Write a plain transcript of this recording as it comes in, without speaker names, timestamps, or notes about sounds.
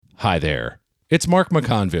Hi there, it's Mark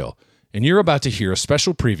McConville, and you're about to hear a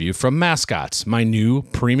special preview from Mascots, my new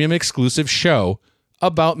premium exclusive show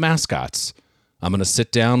about mascots. I'm going to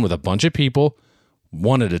sit down with a bunch of people,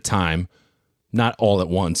 one at a time, not all at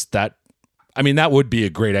once. That would be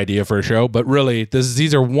a great idea for a show, but really,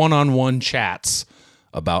 these are one-on-one chats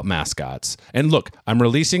about mascots. And look, I'm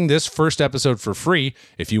releasing this first episode for free.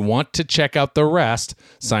 If you want to check out the rest,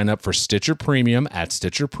 sign up for Stitcher Premium at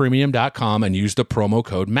StitcherPremium.com and use the promo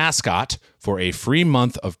code MASCOT for a free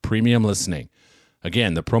month of premium listening.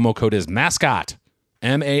 Again, the promo code is MASCOT,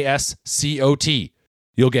 MASCOT.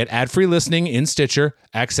 You'll get ad-free listening in Stitcher,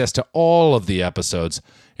 access to all of the episodes,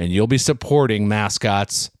 and you'll be supporting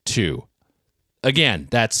Mascots too. Again,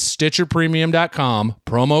 that's StitcherPremium.com,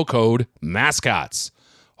 promo code MASCOTS.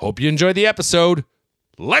 Hope you enjoy the episode.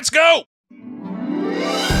 Let's go!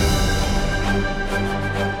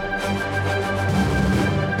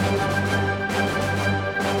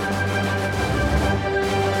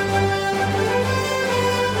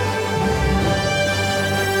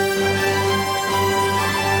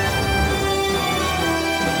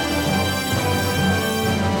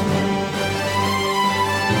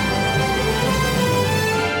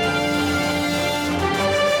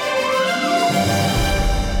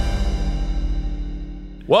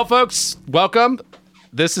 Well, folks, welcome.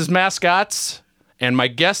 This is Mascots, and my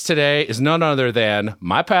guest today is none other than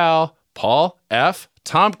my pal, Paul F.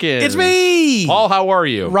 Tompkins. It's me! Paul, how are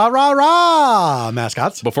you? Rah, rah, rah,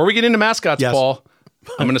 mascots. Before we get into Mascots, Yes. Paul,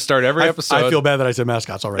 I'm going to start every episode. I feel bad that I said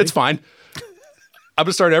mascots already. It's fine. I'm going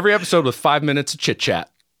to start every episode with 5 minutes of chit-chat.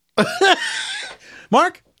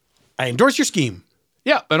 Mark, I endorse your scheme.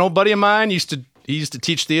 Yeah, an old buddy of mine used to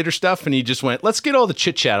teach theater stuff, and he just went, let's get all the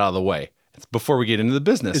chit-chat out of the way before we get into the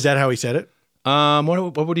business. Is that how he said it?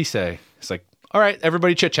 What would he say? It's like, all right,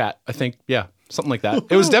 everybody chit-chat. I think, yeah, something like that.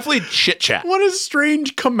 It was definitely chit-chat. What a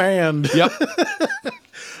strange command. Yep.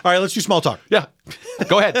 All right, let's do small talk. Yeah.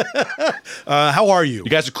 Go ahead. How are you? You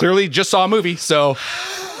guys clearly just saw a movie, so.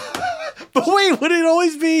 But wait, would it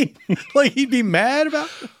always be like he'd be mad about?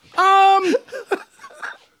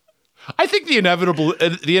 I think the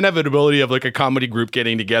inevitability of like a comedy group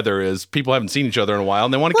getting together is people haven't seen each other in a while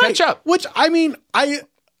and they want to catch up. Which,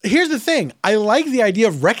 here's the thing. I like the idea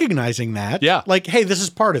of recognizing that. Yeah. Like, hey, this is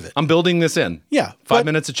part of it. I'm building this in. Yeah. 5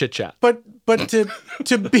 minutes of chit chat. But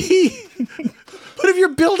to be, but if you're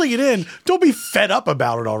building it in, don't be fed up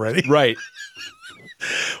about it already. Right.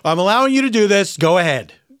 I'm allowing you to do this. Go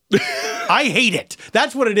ahead. I hate it.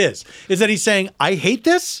 That's what it is. Is that he's saying, I hate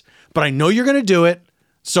this, but I know you're going to do it.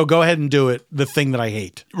 So go ahead and do it. The thing that I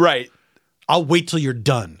hate. Right. I'll wait till you're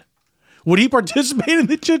done. Would he participate in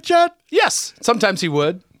the chit chat? Yes. Sometimes he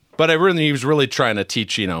would, but he was really trying to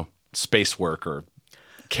teach, space work or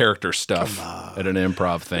character stuff at an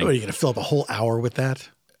improv thing. What, are you going to fill up a whole hour with that?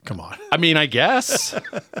 Come on. I mean, I guess.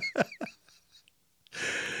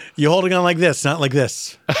 You holding on like this, not like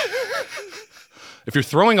this. If you're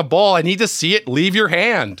throwing a ball, I need to see it leave your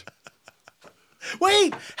hand.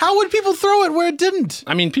 Wait, how would people throw it where it didn't?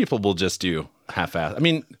 I mean, people will just do half-ass. I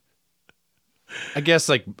mean, I guess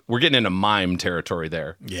like we're getting into mime territory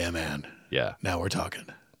there. Yeah, man. Yeah. Now we're talking.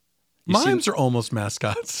 Mimes are almost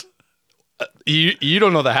mascots. You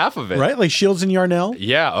don't know the half of it. Right? Like Shields and Yarnell?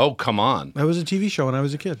 Yeah. Oh, come on. That was a TV show when I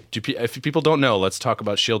was a kid. If people don't know, let's talk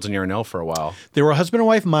about Shields and Yarnell for a while. They were a husband and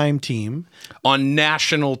wife mime team. On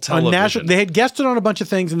national television. They had guested on a bunch of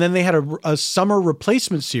things, and then they had a summer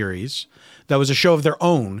replacement series that was a show of their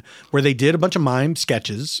own where they did a bunch of mime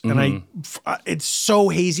sketches. And it's so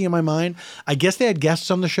hazy in my mind. I guess they had guests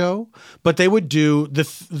on the show, but they would do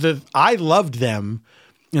I loved them.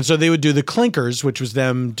 And so they would do the clinkers, which was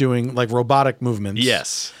them doing like robotic movements.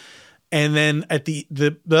 Yes. And then at the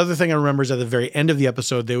other thing I remember is at the very end of the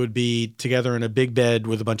episode, they would be together in a big bed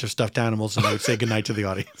with a bunch of stuffed animals, and they would say goodnight to the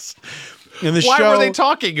audience. Why were they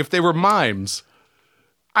talking if they were mimes?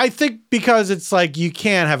 I think because it's like you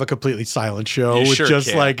can't have a completely silent show with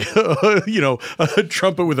just like a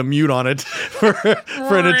trumpet with a mute on it for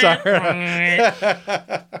an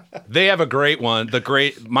entire. They have a great one.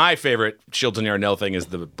 My favorite Shields and Yarnell thing is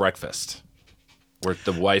the breakfast, where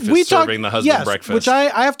the wife is serving the husband breakfast, which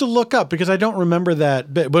I have to look up because I don't remember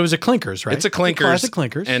that. But it was a Clinkers, right? It's a Clinkers, classic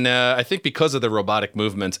Clinkers, and I think because of the robotic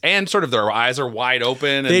movements and sort of their eyes are wide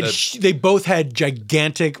open, and they both had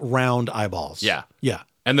gigantic round eyeballs. Yeah, yeah.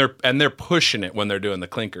 And they're pushing it when they're doing the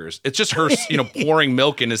clinkers. It's just her, pouring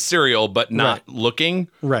milk in his cereal, but not looking.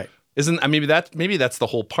 Right. Maybe that's the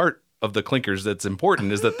whole part of the clinkers that's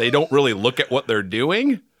important is that they don't really look at what they're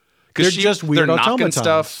doing because they're knocking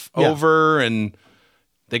stuff over and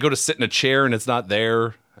they go to sit in a chair and it's not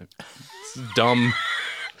there. It's dumb.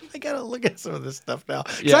 I gotta look at some of this stuff now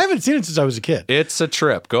because Yeah. I haven't seen it since I was a kid. It's a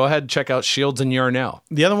trip. Go ahead and check out Shields and Yarnell.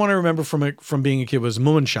 The other one I remember from being a kid was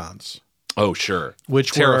Mummenschans, Oh, sure.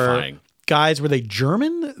 which Terrifying. were guys. Were they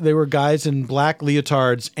German? They were guys in black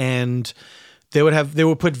leotards, and they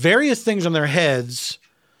would put various things on their heads.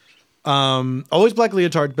 Always black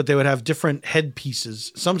leotards, but they would have different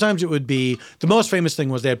headpieces. Sometimes it would be the most famous thing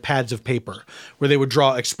was they had pads of paper where they would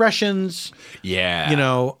draw expressions. Yeah. You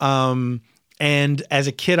know, and as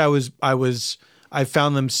a kid, I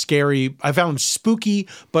found them scary. I found them spooky,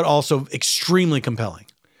 but also extremely compelling.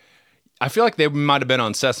 I feel like they might have been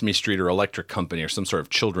on Sesame Street or Electric Company or some sort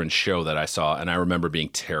of children's show that I saw, and I remember being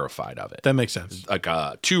terrified of it. That makes sense. Like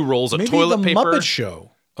 2 rolls of Maybe toilet the paper. Muppet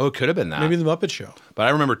Show. Oh, it could have been that. Maybe the Muppet Show. But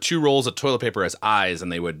I remember 2 rolls of toilet paper as eyes,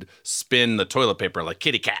 and they would spin the toilet paper like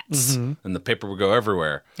kitty cats, and the paper would go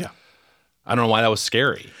everywhere. Yeah. I don't know why that was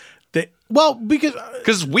scary.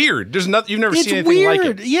 Because it's weird. There's nothing. You've never it's seen anything weird.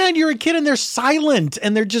 like it. Yeah, and you're a kid and they're silent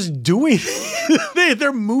and they're just doing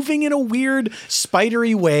they're moving in a weird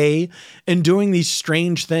spidery way and doing these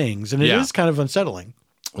strange things. And it is kind of unsettling.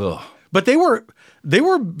 Ugh. But they were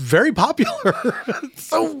very popular. It's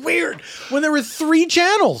so weird. When there were 3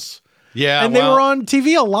 channels. Yeah. And they were on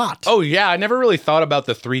TV a lot. Oh, yeah. I never really thought about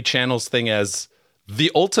the 3 channels thing as the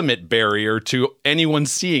ultimate barrier to anyone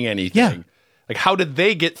seeing anything. Yeah. Like, how did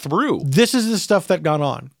they get through? This is the stuff that got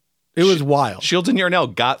on. It was wild. Shields and Yarnell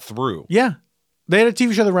got through. Yeah. They had a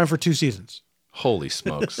TV show that ran for 2 seasons. Holy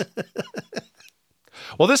smokes.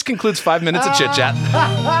 Well, this concludes 5 minutes of chit chat.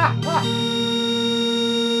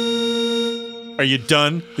 Are you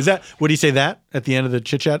done? Would he say that at the end of the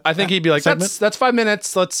chit chat? I think he'd be like, that's 5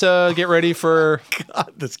 minutes. Let's get ready for.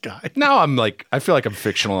 God, this guy. Now I feel like I'm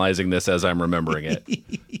fictionalizing this as I'm remembering it.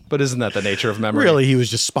 But isn't that the nature of memory? Really, he was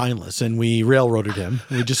just spineless and we railroaded him.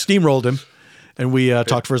 We just steamrolled him and we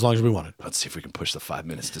talked for as long as we wanted. Let's see if we can push the 5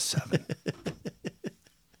 minutes to 7.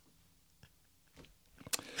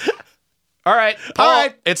 All right, Paul, All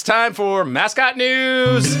right. It's time for mascot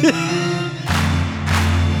news.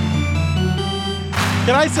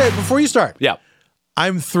 Can I say, before you start, Yeah.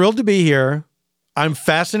 I'm thrilled to be here. I'm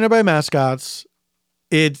fascinated by mascots.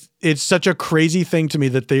 It's such a crazy thing to me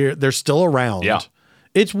that they're still around. Yeah.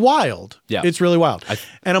 It's wild. Yeah. It's really wild.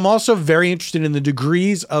 And I'm also very interested in the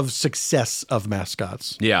degrees of success of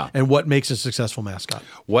mascots. Yeah. And what makes a successful mascot.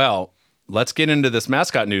 Well, let's get into this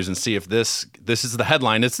mascot news and see if this is the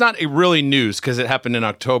headline. It's not really news because it happened in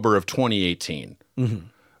October of 2018. Mm-hmm.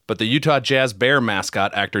 But the Utah Jazz Bear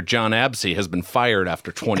mascot, actor John Absey, has been fired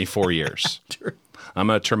after 24 years. I'm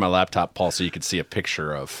going to turn my laptop, Paul, so you can see a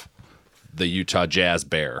picture of the Utah Jazz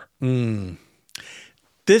Bear.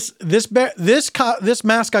 This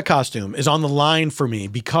mascot costume is on the line for me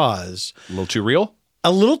because A little too real?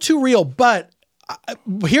 a little too real, but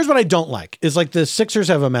here's what I don't like is like the Sixers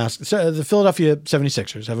have a mascot. The Philadelphia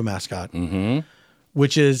 76ers have a mascot,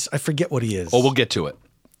 which is, I forget what he is. Oh, we'll get to it.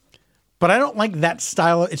 But I don't like that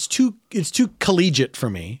style. It's too collegiate for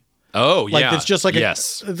me. Oh, Like yeah. it's just like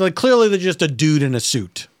yes. like clearly they're just a dude in a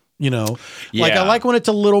suit, you know? Like I Yeah. like when it's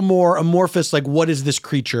a little more amorphous, like what is this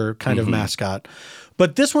creature kind of mascot.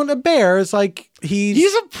 But this one, a bear, is like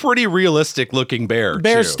He's a pretty realistic looking bear.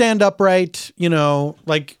 bears too. stand upright, you know,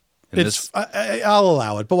 like And it's I'll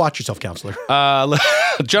allow it, but watch yourself, counselor.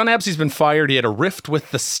 John Absey's been fired. He had a rift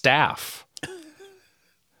with the staff.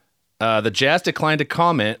 The Jazz declined to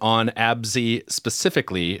comment on Absey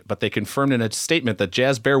specifically, but they confirmed in a statement that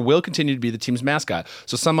Jazz Bear will continue to be the team's mascot.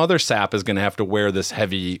 So some other sap is going to have to wear this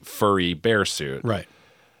heavy, furry bear suit. Right.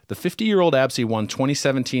 The 50-year-old Absey won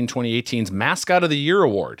 2017-2018's Mascot of the Year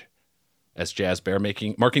award as Jazz Bear,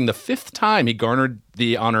 marking the 5th time he garnered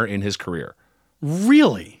the honor in his career.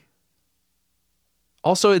 Really?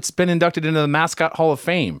 Also, it's been inducted into the Mascot Hall of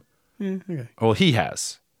Fame. Okay. Well, he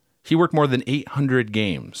has. He worked more than 800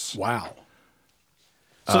 games. Wow.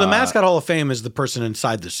 So the mascot Hall of Fame is the person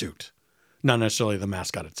inside the suit, not necessarily the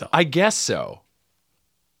mascot itself. I guess so.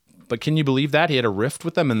 But can you believe that? He had a rift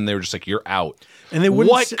with them and they were just like, you're out. And they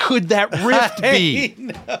wouldn't What could that rift be?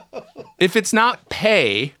 No. If it's not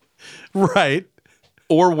pay Right.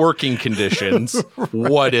 or working conditions,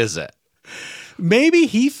 what is it? Maybe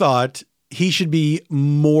he thought he should be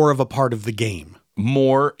more of a part of the game.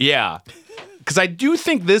 More, yeah. Because I do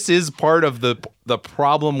think this is part of the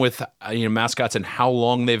problem with mascots and how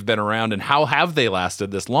long they've been around and how have they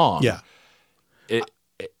lasted this long. Yeah.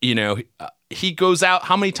 He goes out.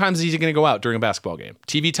 How many times is he going to go out during a basketball game?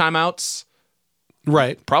 TV timeouts?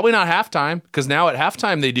 Right. Probably not halftime, because now at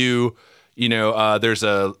halftime they do. There's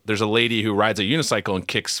a lady who rides a unicycle and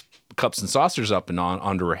kicks cups and saucers up and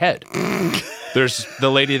onto her head. There's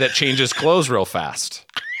the lady that changes clothes real fast.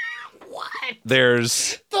 What?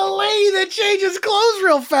 There's The lady that changes clothes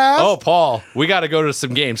real fast. Oh, Paul, we got to go to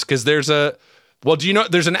some games because there's do you know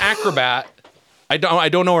there's an acrobat? I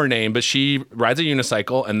don't know her name, but she rides a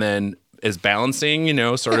unicycle and then is balancing,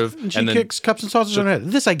 sort of. And she and then kicks cups and saucers on her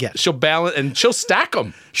head. This I get. she'll balance and she'll stack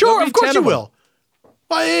them. Sure, of course you will.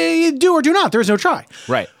 You do or do not. There's no try.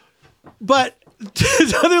 Right. But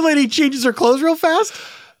this other lady changes her clothes real fast.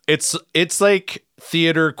 It's like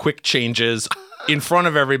theater quick changes in front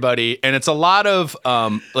of everybody, and it's a lot of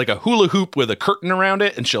like a hula hoop with a curtain around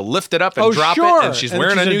it, and she'll lift it up and drop it, and she's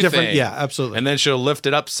wearing a new thing. Yeah, absolutely. And then she'll lift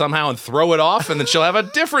it up somehow and throw it off, and then she'll have a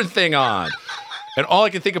different thing on. And all I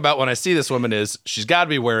can think about when I see this woman is she's got to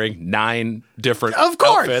be wearing 9 different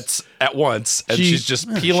outfits at once, and she's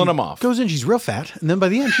just peeling them off. Goes in, she's real fat, and then by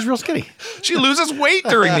the end, she's real skinny. She loses weight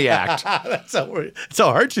during the act. That's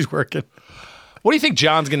how hard she's working. What do you think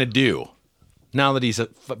John's going to do now that he's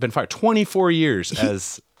been fired 24 years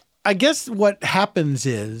as... I guess what happens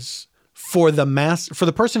is for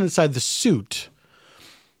the person inside the suit,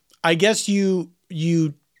 I guess you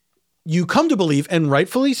come to believe, and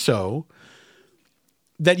rightfully so,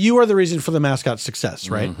 that you are the reason for the mascot's success,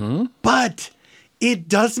 right? Mm-hmm. But it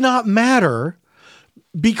does not matter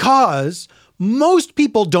because most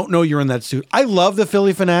people don't know you're in that suit. I love the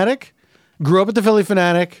Philly Fanatic. Grew up at the Philly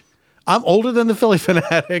Fanatic. I'm older than the Philly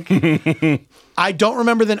Fanatic. I don't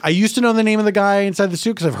remember I used to know the name of the guy inside the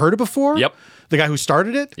suit because I've heard it before. Yep. The guy who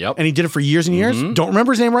started it. Yep. And he did it for years and years. Mm-hmm. Don't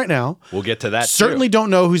remember his name right now. We'll get to that Certainly too.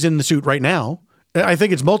 Don't know who's in the suit right now. I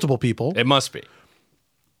think it's multiple people. It must be.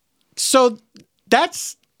 So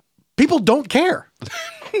people don't care.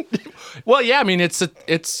 Well, yeah, I mean, it's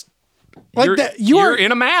like you're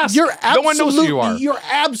in a mask. No one knows who you are. You're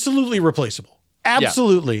absolutely replaceable.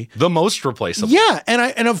 Absolutely. Yeah, the most replaceable. Yeah.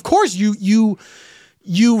 And of course you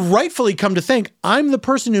rightfully come to think I'm the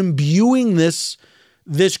person imbuing this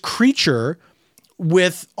creature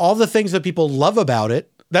with all the things that people love about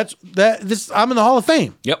it. I'm in the Hall of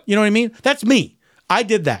Fame. Yep. You know what I mean? That's me. I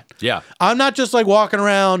did that. Yeah. I'm not just like walking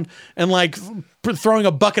around and like throwing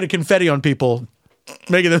a bucket of confetti on people,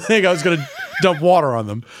 making them think I was going to dump water on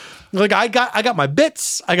them. Like I got my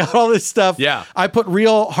bits. I got all this stuff. Yeah. I put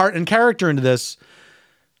real heart and character into this.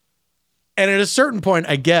 And at a certain point,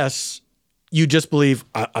 I guess you just believe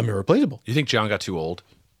I'm irreplaceable. You think John got too old?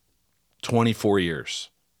 24 years.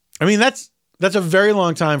 I mean, that's a very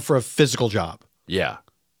long time for a physical job. Yeah.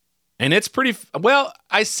 And it's pretty, well,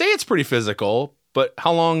 I say it's pretty physical, but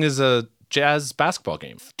how long is a Jazz basketball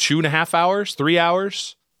game? 2.5 hours? 3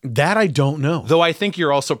 hours? That I don't know. Though I think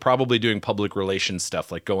you're also probably doing public relations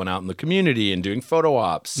stuff, like going out in the community and doing photo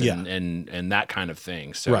ops and that kind of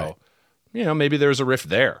thing. So, right. Maybe there's a rift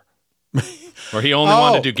there. Or he only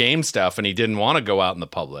wanted to do game stuff and he didn't want to go out in the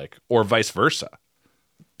public, or vice versa.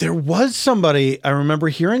 There was somebody, I remember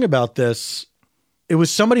hearing about this. It was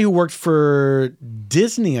somebody who worked for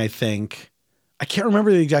Disney, I think. I can't remember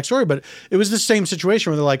the exact story, but it was the same situation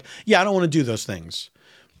where they're like, yeah, I don't want to do those things.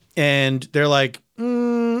 And they're like,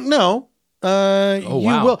 no, you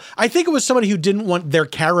will. I think it was somebody who didn't want their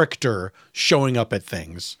character showing up at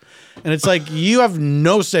things. And it's like, you have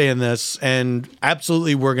no say in this, and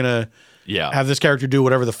absolutely we're going to have this character do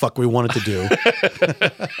whatever the fuck we want it to do.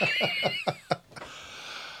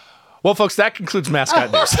 Well, folks, that concludes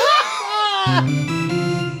Mascot News.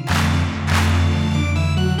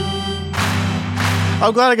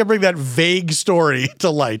 I'm glad I could bring that vague story to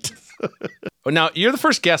light. Now, you're the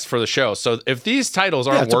first guest for the show, so if these titles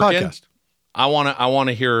aren't working, I want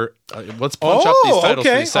to hear. Let's punch up these titles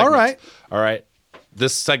for these segments. All right.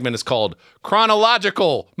 This segment is called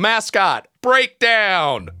Chronological Mascot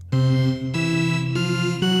Breakdown.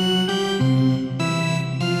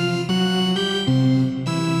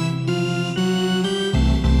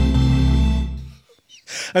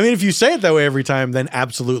 I mean, if you say it that way every time, then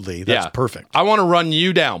absolutely. That's perfect. I want to run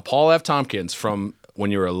you down, Paul F. Tompkins, from when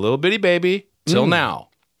you were a little bitty baby till now.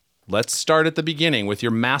 Let's start at the beginning with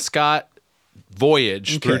your mascot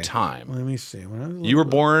voyage through time. Let me see. You were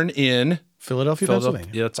born in Philadelphia, Pennsylvania.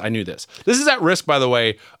 Yes, I knew this. This is at risk, by the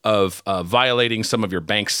way, of violating some of your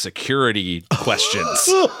bank's security questions.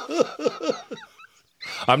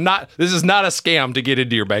 This is not a scam to get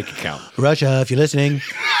into your bank account. Russia, if you're listening.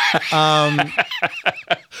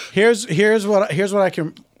 Here's what I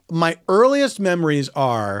can. My earliest memories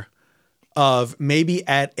are of maybe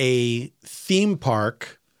at a theme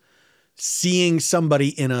park seeing somebody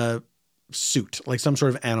in a suit, like some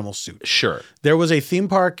sort of animal suit. Sure. There was a theme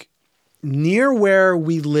park near where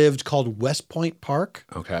we lived called West Point Park.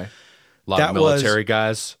 Okay. A lot of military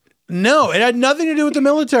guys. No, it had nothing to do with the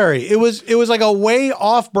military. It was like a way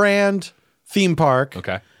off-brand theme park.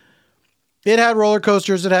 Okay. It had roller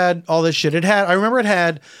coasters. It had all this shit. I remember it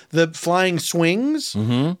had the flying swings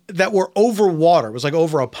that were over water. It was like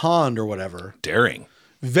over a pond or whatever. Daring.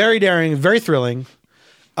 Very daring, very thrilling.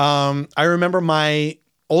 I remember my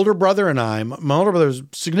older brother and my older brother was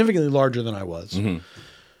significantly larger than I was.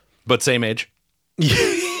 But same age.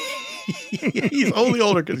 He's only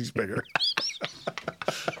older because he's bigger.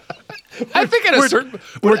 I think at a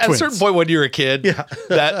certain point when you're a kid,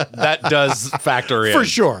 that does factor in. For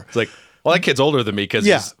sure. It's like, well, that kid's older than me because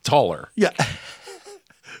he's taller. Yeah.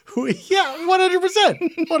 Yeah,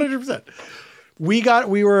 100%. 100%.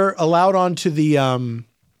 We were allowed onto the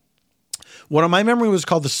one of my memory was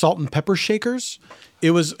called the Salt and Pepper Shakers.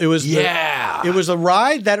 It was it was a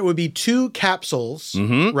ride that it would be 2 capsules,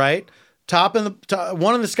 right? Top in the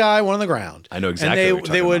one in the sky, one on the ground. I know exactly.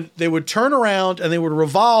 And they would turn around and they would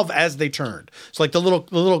revolve as they turned. So like the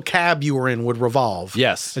little cab you were in would revolve.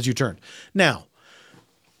 Yes. As you turned. Now,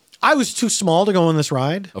 I was too small to go on this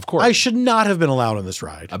ride. Of course. I should not have been allowed on this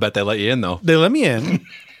ride. I bet they let you in though. They let me in.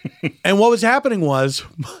 And what was happening was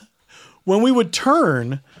when we would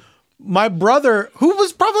turn, my brother, who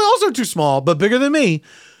was probably also too small, but bigger than me,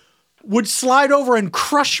 would slide over and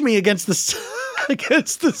crush me against the side. I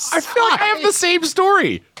feel like I have the same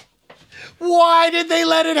story. Why did they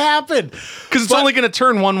let it happen? Because it's only going to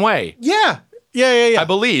turn one way. Yeah. I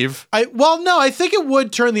believe. No, I think it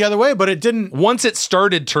would turn the other way, but it didn't. Once it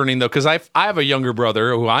started turning, though, because I have a younger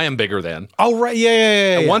brother who I am bigger than. Oh, right.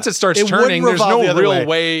 Yeah. And once it starts turning, there's no real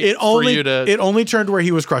way for you to. It only turned where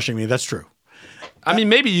he was crushing me. That's true. I mean,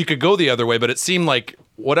 maybe you could go the other way, but it seemed like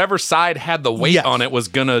whatever side had the weight on it was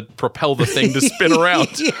going to propel the thing to spin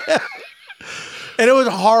around. Yeah. And it was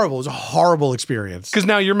horrible. It was a horrible experience. Because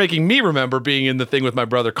now you're making me remember being in the thing with my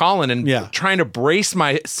brother Colin and trying to brace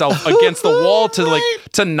myself against the wall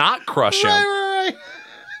to not crush him. Right.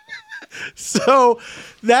 So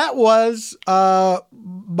that was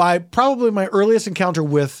probably my earliest encounter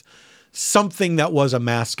with something that was a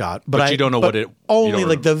mascot. But you don't know what it. Only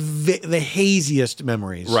like the haziest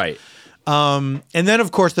memories. Right. And then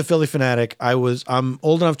of course the Philly Fanatic. I'm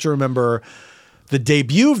old enough to remember the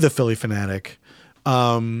debut of the Philly Fanatic.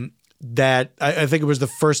 That I think it was the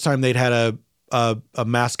first time they'd had a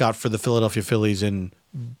mascot for the Philadelphia Phillies in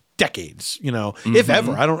decades, if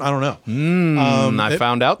ever. I don't know. I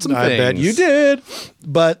found out some things. I bet you did.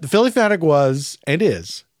 But the Philly Fanatic was and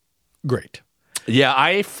is great. Yeah,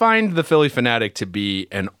 I find the Philly Fanatic to be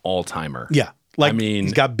an all-timer. Yeah.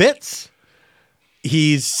 He's got bits.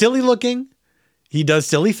 He's silly looking. He does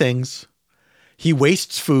silly things. He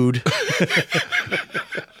wastes food.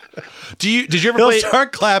 Did you ever He'll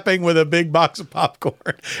start clapping with a big box of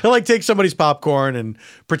popcorn. He'll take somebody's popcorn and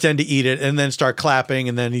pretend to eat it and then start clapping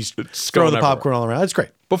and then he's throwing the popcorn all around. It's great.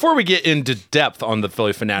 Before we get into depth on the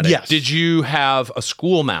Philly Fanatic, did you have a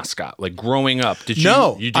school mascot growing up? Did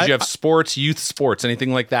you have sports, youth sports,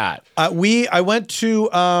 anything like that? I went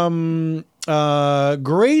to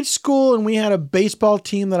grade school and we had a baseball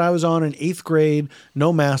team that I was on in 8th grade.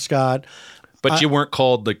 No mascot. But you weren't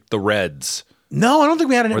called the Reds. No, I don't think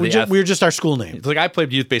we had any. We were just our school name. It's I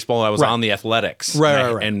played youth baseball and I was on the athletics.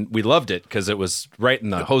 Right. And we loved it because it was right in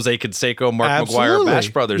the Jose Canseco, Mark McGuire, Bash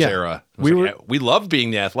Brothers era. We loved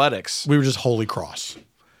being the athletics. We were just Holy Cross.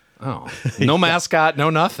 Oh, no mascot, no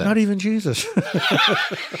nothing. Not even Jesus.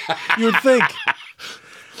 You would think.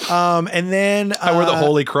 And then we're the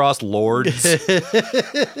Holy Cross Lords.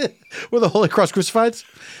 We're the Holy Cross Crucifieds.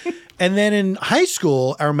 And then in high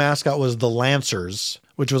school, our mascot was the Lancers,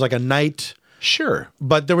 which was like a knight. Sure.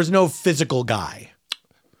 But there was no physical guy.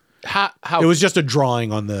 How it was just a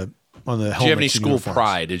drawing on the helmet. Did you have any school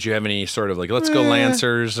pride? Did you have any sort of let's go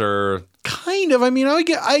Lancers or kind of? I mean, I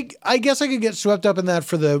guess I could get swept up in that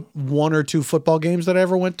for the 1 or 2 football games that I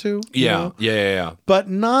ever went to. Yeah. But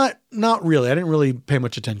not really. I didn't really pay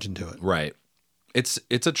much attention to it. Right. It's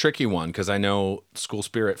a tricky one because I know school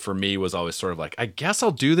spirit for me was always sort of I guess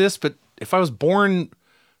I'll do this, but if I was born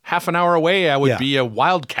half an hour away, I would be a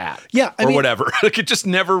wildcat. Yeah. Or whatever. It just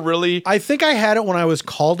never really. I think I had it when I was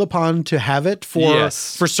called upon to have it for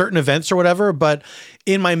certain events or whatever. But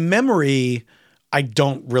in my memory, I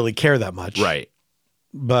don't really care that much. Right.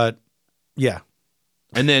 But yeah.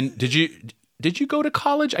 And then did you go to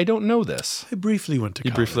college? I don't know this. I briefly went to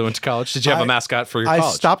college. You briefly went to college? Did you have a mascot for your college? I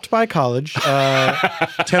stopped by college,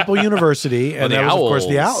 Temple University. And that was, of course,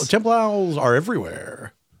 the Owls. Temple Owls are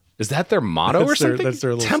everywhere. Is that their motto or something? That's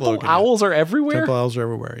their little Temple slogan. Owls are everywhere? Temple Owls are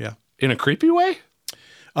everywhere, yeah. In a creepy way?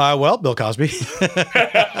 Well, Bill Cosby.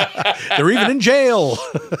 They're even in jail.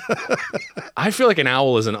 I feel like an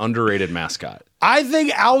owl is an underrated mascot. I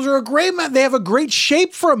think owls are a great they have a great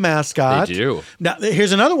shape for a mascot. They do. Now,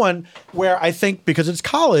 here's another one where I think because it's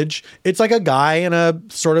college, it's like a guy in a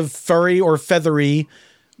sort of furry or feathery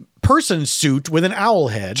person suit with an owl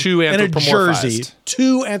head and a jersey.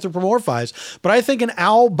 Too anthropomorphized. But I think an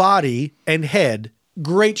owl body and head,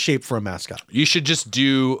 great shape for a mascot. You should just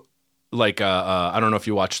do like I don't know if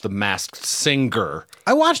you watched The Masked Singer.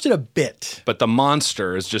 I watched it a bit. But the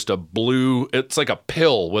monster is just a blue, it's like a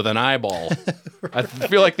pill with an eyeball. I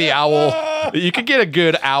feel like the owl, you could get a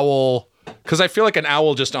good owl, because I feel like an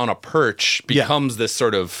owl just on a perch becomes this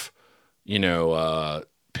sort of,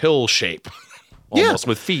 pill shape. Almost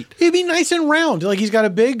with feet. He'd be nice and round. Like he's got a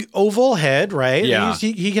big oval head, right? Yeah.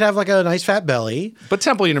 He could have like a nice fat belly. But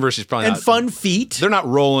Temple University's probably and fun feet. They're not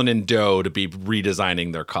rolling in dough to be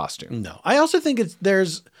redesigning their costume. No. I also think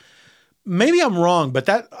there's maybe I'm wrong, but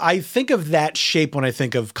I think of that shape when I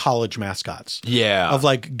think of college mascots. Yeah. Of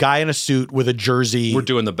like guy in a suit with a jersey. We're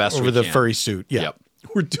doing the best over we the can. furry suit. Yeah. Yep.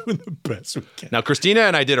 We're doing the best we can. Now, Christina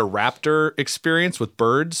and I did a raptor experience with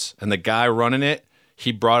birds, and the guy running it,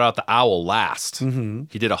 he brought out the owl last. Mm-hmm.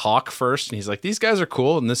 He did a hawk first, and he's like, these guys are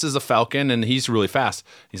cool, and this is a falcon, and he's really fast.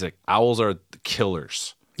 He's like, owls are the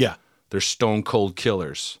killers. Yeah. They're stone cold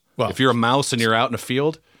killers. Well, if you're a mouse and you're out in a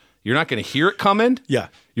field, you're not going to hear it coming. Yeah.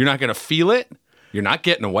 You're not going to feel it. You're not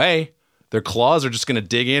getting away. Their claws are just going to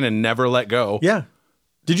dig in and never let go. Yeah.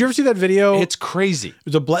 Did you ever see that video? It's crazy.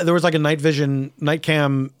 There was like a night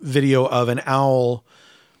cam video of an owl.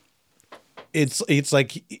 It's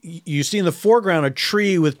like you see in the foreground a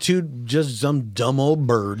tree with some dumb old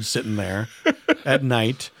birds sitting there at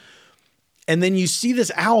night. And then you see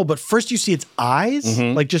this owl, but first you see its eyes,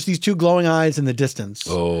 like just these two glowing eyes in the distance.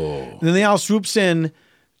 Oh. And then the owl swoops in,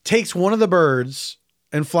 takes one of the birds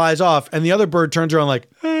and flies off. And the other bird turns around like,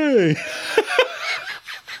 hey,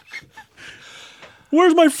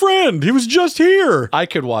 where's my friend? He was just here. I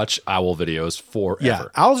could watch owl videos forever. Yeah,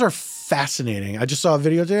 owls are fascinating. I just saw a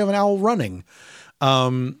video today of an owl running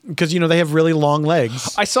because, they have really long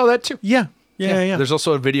legs. I saw that too. Yeah. There's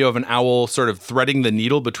also a video of an owl sort of threading the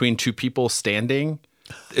needle between two people standing.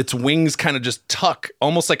 Its wings kind of just tuck,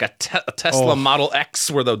 almost like a Tesla Model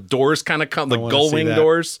X where the doors kind of come, like gull wing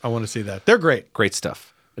doors. I want to see that. They're great. Great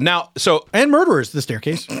stuff. Now, and Murderers, the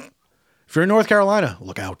Staircase. If you're in North Carolina,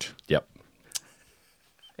 look out. Yep.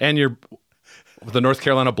 And you're the North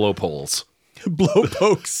Carolina blowpoles.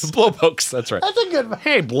 Blowpokes. Blowpokes, that's right. That's a good one.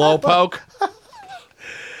 Hey, blowpoke.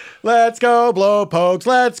 Let's go, blowpokes.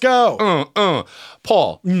 Let's go.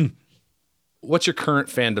 Paul, what's your current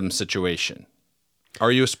fandom situation?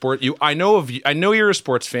 Are you a sport? I know you're a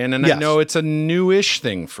sports fan, and yes. I know it's a newish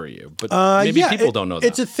thing for you, but maybe people don't know that.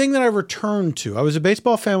 It's a thing that I returned to. I was a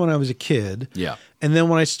baseball fan when I was a kid. Yeah. And then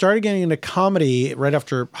when I started getting into comedy right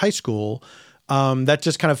after high school, that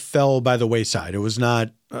just kind of fell by the wayside. It was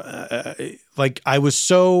not like I was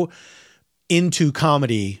so into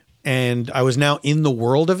comedy and I was now in the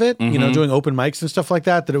world of it, doing open mics and stuff like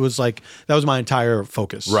that, that it was like, that was my entire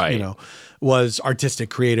focus, right. Was artistic,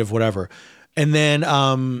 creative, whatever. And then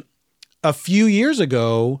a few years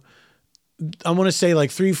ago, I want to say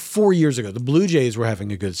like 3-4 years ago, the Blue Jays were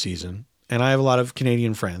having a good season. And I have a lot of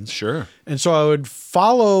Canadian friends. Sure. And so I would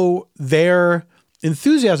follow their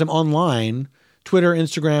enthusiasm online, Twitter,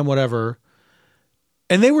 Instagram, whatever.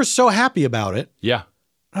 And they were so happy about it. Yeah.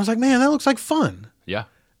 I was like, man, that looks like fun. Yeah.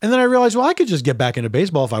 And then I realized, well, I could just get back into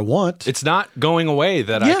baseball if I want. It's not going away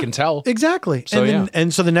that I can tell. Exactly. So,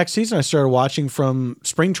 and so the next season I started watching from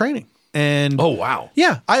spring training. And oh, wow.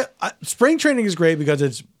 Yeah. I spring training is great because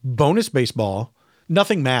it's bonus baseball.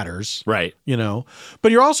 Nothing matters. Right.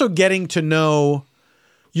 But you're also getting to know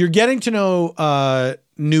new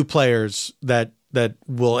players that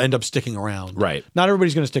will end up sticking around. Right. Not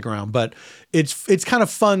everybody's going to stick around, but it's kind of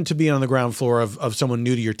fun to be on the ground floor of someone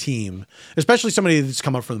new to your team, especially somebody that's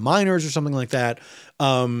come up from the minors or something like that.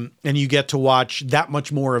 And you get to watch that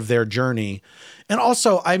much more of their journey. And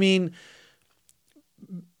also, I mean,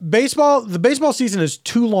 the baseball season is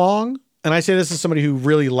too long. And I say this as somebody who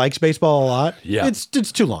really likes baseball a lot. Yeah. It's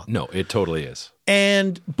too long. No, it totally is.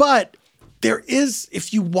 But there is,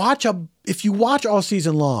 if you watch all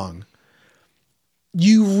season long,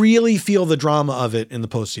 you really feel the drama of it in the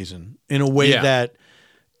postseason in a way that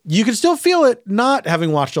you can still feel it not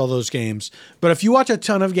having watched all those games. But if you watch a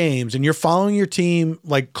ton of games and you're following your team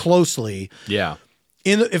like closely,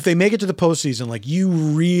 if they make it to the postseason, like you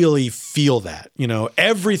really feel that,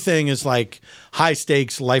 everything is like high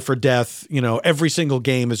stakes, life or death, every single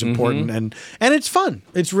game is important and it's fun.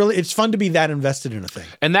 It's fun to be that invested in a thing.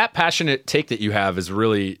 And that passionate take that you have is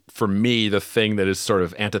really, for me, the thing that is sort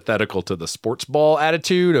of antithetical to the sports ball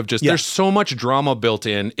attitude of just there's so much drama built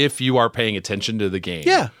in if you are paying attention to the game.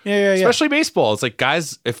 Yeah. Especially baseball. It's like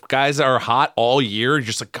if guys are hot all year, you're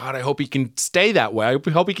just like, God, I hope he can stay that way. I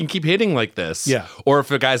hope he can keep hitting like this. Yeah. Or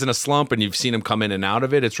if a guy's in a slump and you've seen him come in and out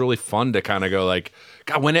of it, it's really fun to kind of go like,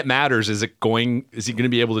 God, when it matters, is he going to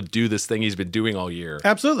be able to do this thing he's been doing all year?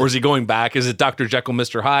 Absolutely. Or is he going back? Is it Dr. Jekyll,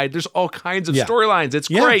 Mr. Hyde? There's all kinds of storylines. It's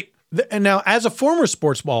great. And now, as a former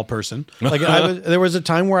sports ball person, like there was a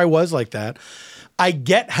time where I was like that. I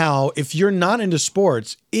get how if you're not into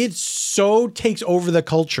sports, it so takes over the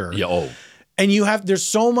culture. Yeah. And there's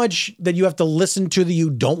so much that you have to listen to that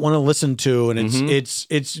you don't want to listen to, and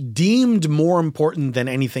it's deemed more important than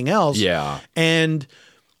anything else. Yeah. And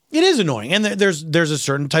it is annoying. And there's a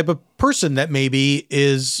certain type of person that maybe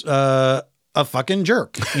is a fucking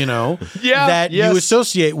jerk, that you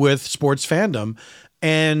associate with sports fandom.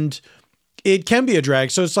 And it can be a drag.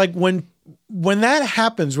 So it's like when that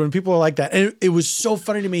happens, when people are like that, and it was so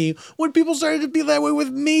funny to me when people started to be that way with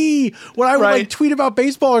me, when I would like tweet about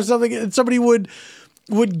baseball or something and somebody would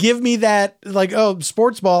give me that like, oh,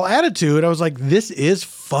 sports ball attitude. I was like, this is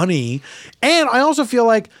funny. And I also feel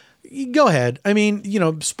like, go ahead. I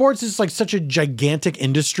mean, sports is like such a gigantic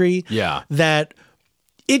industry that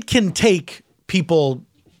it can take people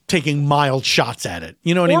taking mild shots at it.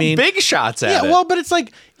 You know what I mean? Big shots at it. Yeah, well, but it's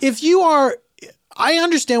like I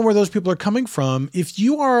understand where those people are coming from. If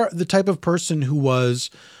you are the type of person who was,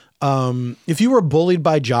 if you were bullied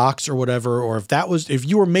by jocks or whatever, or if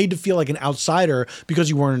you were made to feel like an outsider because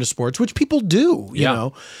you weren't into sports, which people do, you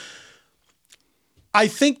know, I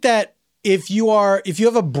think that if you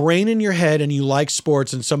have a brain in your head and you like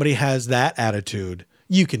sports and somebody has that attitude,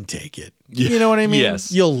 you can take it. You know what I mean?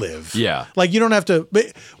 Yes. You'll live. Yeah. Like you don't have to,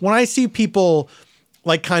 but when I see people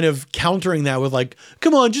like kind of countering that with like,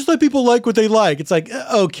 come on, just let people like what they like. It's like,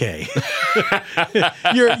 okay,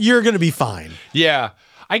 you're going to be fine. Yeah.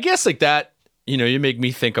 I guess like that, you make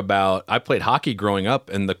me think about, I played hockey growing up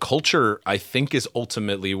and the culture I think is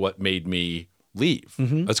ultimately what made me leave.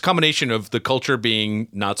 It's a combination of the culture being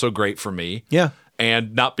not so great for me. Yeah.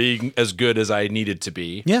 And not being as good as I needed to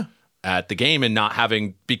be. Yeah. At the game and not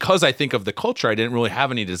having, because I think of the culture, I didn't really have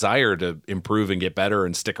any desire to improve and get better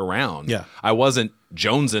and stick around. Yeah. I wasn't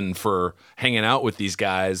jonesing for hanging out with these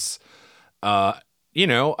guys.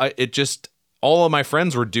 It just, all of my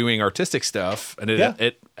friends were doing artistic stuff and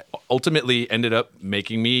it ultimately ended up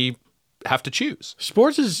making me have to choose.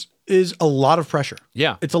 Sports is a lot of pressure.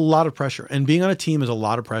 Yeah. It's a lot of pressure. And being on a team is a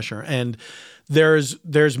lot of pressure. And there's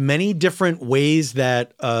many different ways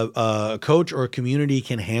that a coach or a community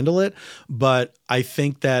can handle it, but I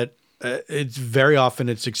think that it's very often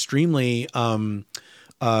it's extremely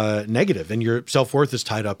negative, and your self-worth is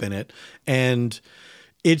tied up in it. And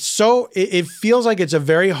it feels like it's a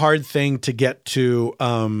very hard thing to get to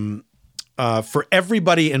for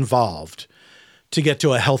everybody involved to get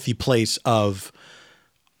to a healthy place of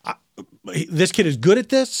this kid is good at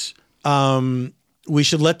this. We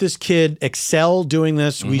should let this kid excel doing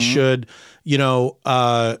this. We should,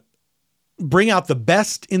 bring out the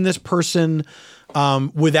best in this person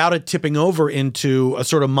without it tipping over into a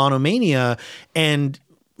sort of monomania and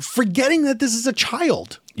forgetting that this is a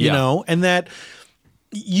child, and that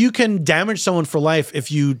you can damage someone for life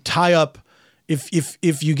if you tie up,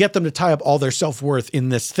 if you get them to tie up all their self-worth in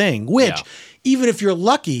this thing, which even if you're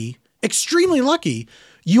lucky, extremely lucky,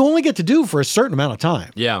 you only get to do for a certain amount of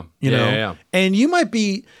time. Yeah. Yeah. And you might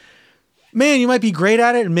be great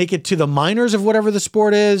at it and make it to the minors of whatever the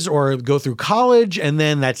sport is, or go through college and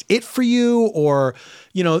then that's it for you. Or,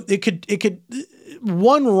 it could,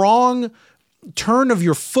 one wrong turn of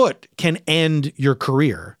your foot can end your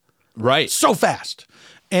career. Right. So fast.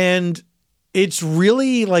 And it's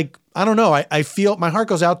really like, I don't know. I feel my heart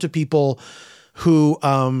goes out to people who,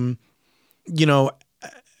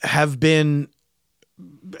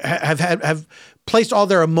 have placed all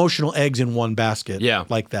their emotional eggs in one basket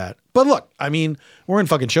like that. But look, I mean, we're in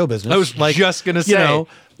fucking show business. I was just going to say.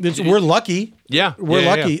 We're lucky. Yeah. We're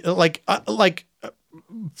lucky. Yeah.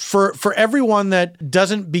 For everyone that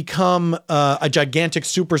doesn't become a gigantic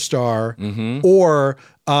superstar or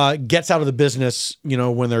gets out of the business,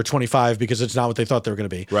 when they're 25 because it's not what they thought they were going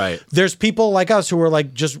to be. Right. There's people like us who are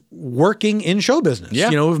like just working in show business,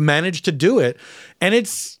 who've managed to do it. And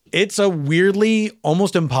it's a weirdly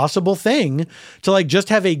almost impossible thing to like just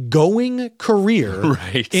have a going career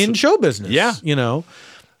in show business. Yeah.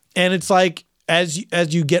 And it's like,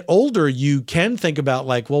 as you get older, you can think about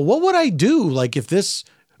like, well, what would I do? Like if this,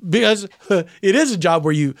 because it is a job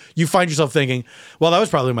where you find yourself thinking, well, that was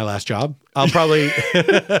probably my last job. I'll probably,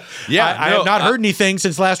 I have not heard anything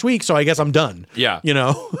since last week, so I guess I'm done. Yeah. You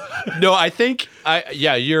know? No, I think,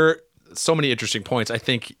 you're so many interesting points. I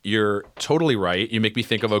think you're totally right. You make me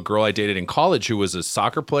think of a girl I dated in college who was a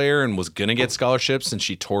soccer player and was going to get scholarships, and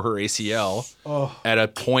she tore her ACL at a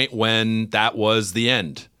point when that was the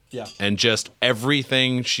end. Yeah. And just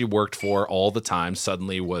everything she worked for all the time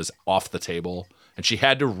suddenly was off the table. And she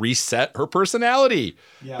had to reset her personality.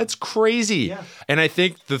 Yeah. It's crazy. Yeah. And I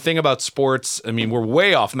think the thing about sports, I mean, we're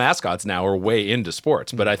way off Mascots now. We're way into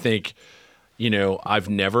sports. But I think, I've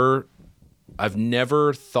never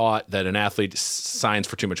thought that an athlete signs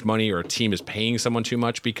for too much money or a team is paying someone too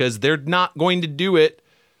much, because they're not going to do it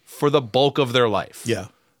for the bulk of their life. Yeah.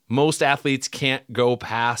 Most athletes can't go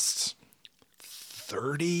past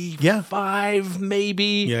 35,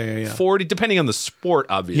 maybe 40, depending on the sport,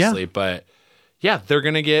 obviously. Yeah. But yeah, they're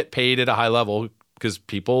going to get paid at a high level because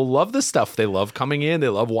people love this stuff. They love coming in. They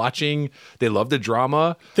love watching. They love the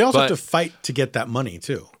drama. They also have to fight to get that money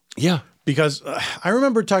too. Yeah. Because I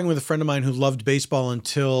remember talking with a friend of mine who loved baseball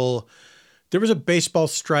until there was a baseball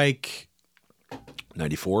strike.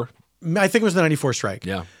 94? I think it was the 94 strike.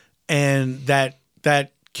 Yeah. And that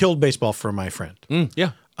killed baseball for my friend.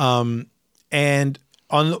 Yeah. And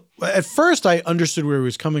at first I understood where he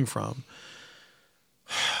was coming from.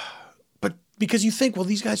 But because you think, well,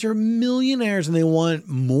 these guys are millionaires and they want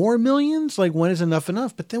more millions. Like, when is enough?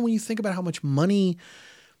 But then when you think about how much money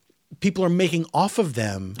people are making off of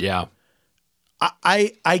them. Yeah.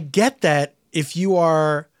 I get that if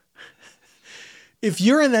you're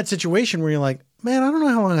in that situation where you're like, man, I don't know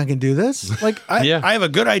how long I can do this. Like, I have a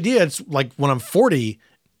good idea. It's like when I'm 40,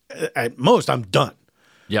 at most, I'm done.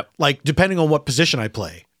 Yep. Like, depending on what position I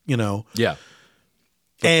play, Yeah.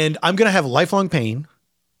 And I'm going to have lifelong pain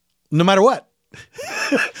no matter what.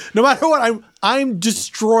 No matter what, I'm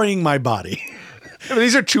destroying my body. I mean,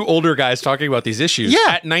 these are two older guys talking about these issues. Yeah.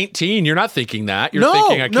 At 19, you're not thinking that. You're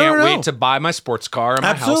thinking, I can't wait to buy my sports car and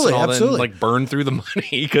my house and all that, and like burn through the money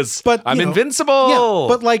because I'm invincible. Yeah,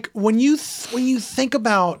 but like when you think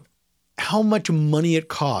about how much money it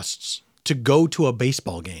costs to go to a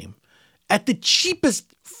baseball game at the cheapest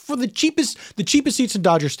seats in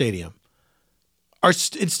Dodger Stadium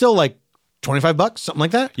it's still like $25, something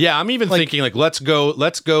like that. Yeah, I'm even thinking like let's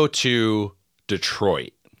go to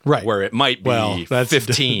Detroit. Right. Where it might be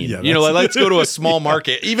 15. Yeah, let's go to a small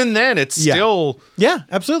market. Even then, it's still... Yeah,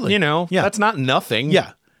 absolutely. That's not nothing.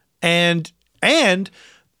 Yeah. And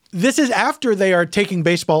this is after they are taking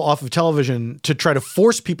baseball off of television to try to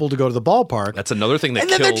force people to go to the ballpark. That's another thing that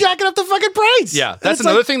killed... And then they're jacking up the fucking price. Yeah, that's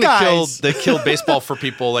another thing that killed baseball for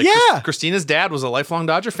people. Like, Christina's dad was a lifelong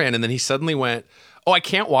Dodger fan, and then he suddenly went, I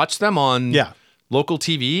can't watch them on... local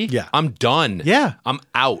TV? Yeah. I'm done. Yeah. I'm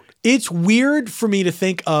out. It's weird for me to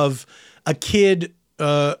think of a kid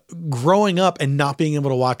growing up and not being able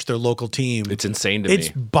to watch their local team. It's insane to me. It's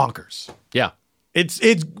bonkers. Yeah. It's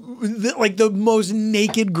like the most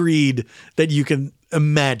naked greed that you can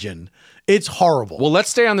imagine. It's horrible. Well, let's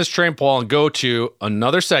stay on this train, Paul, and go to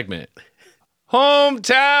another segment.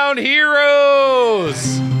 Hometown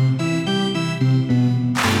Heroes.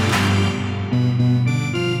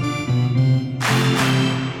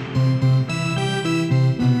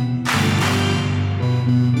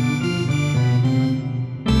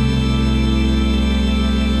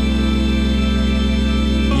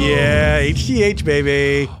 Yeah, HTH,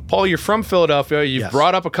 baby. Paul, you're from Philadelphia. You've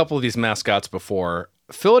brought up a couple of these mascots before.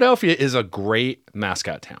 Philadelphia is a great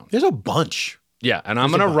mascot town. There's a bunch. Yeah, and I'm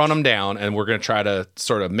going to run them down, and we're going to try to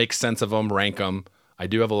sort of make sense of them, rank them. I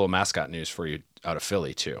do have a little mascot news for you out of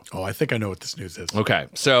Philly, too. Oh, I think I know what this news is. Okay,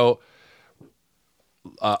 so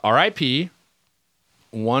RIP,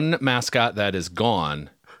 one mascot that is gone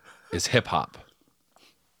is hip-hop.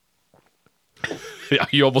 Yeah,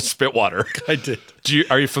 you almost spit water. I did.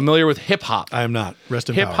 Are you familiar with hip-hop? I am not. Rest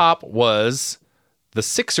in power. Hip-hop was the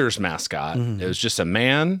Sixers mascot. Mm-hmm. It was just a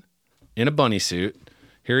man in a bunny suit.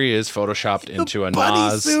 Here he is, photoshopped into a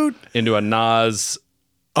Nas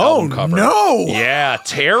album cover. No! Yeah,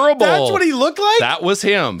 terrible. That's what he looked like? That was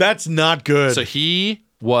him. That's not good. So he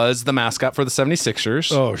was the mascot for the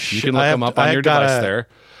 76ers. Oh, shit. You can look him up on your device there.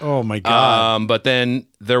 Oh, my God. But then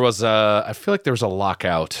there was I feel like there was a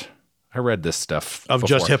lockout. I read this stuff of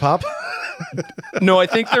before. Just hip-hop? No, I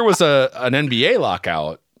think there was an NBA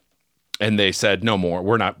lockout, and they said, no more.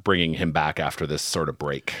 We're not bringing him back after this sort of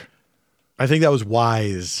break. I think that was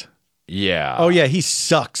wise. Yeah. Oh, yeah, he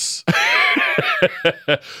sucks.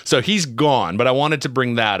 So he's gone, but I wanted to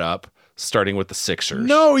bring that up. starting with the Sixers.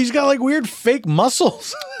 No, he's got like weird fake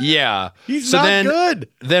muscles. Yeah. He's not good.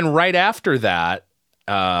 Then right after that,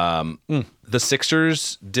 the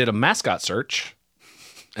Sixers did a mascot search.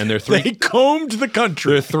 And they combed the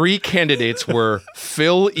country. Their 3 candidates were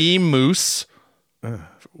Phil E. Moose,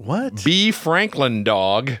 what? B. Franklin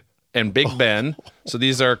Dog, and Big Ben. So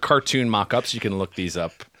these are cartoon mock-ups. You can look these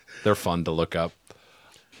up. They're fun to look up.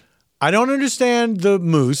 I don't understand the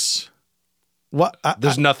moose. What?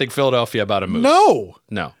 There's nothing Philadelphia about a moose.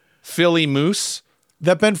 No. Philly Moose.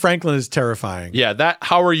 That Ben Franklin is terrifying. Yeah,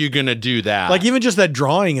 how are you going to do that? Like even just that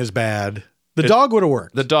drawing is bad. The dog would have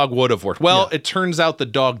worked. The dog would have worked. Well, It turns out the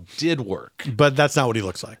dog did work. But that's not what he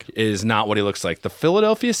looks like. It is not what he looks like. The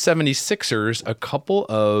Philadelphia 76ers, a couple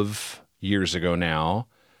of years ago now,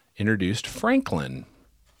 introduced Franklin.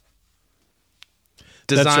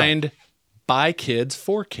 Designed by kids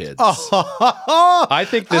for kids. I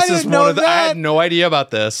think this is one of the... I had no idea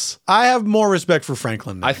about this. I have more respect for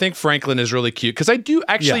Franklin now. I think Franklin is really cute because I do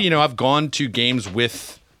actually, I've gone to games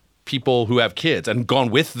with people who have kids and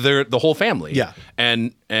gone with the whole family. Yeah.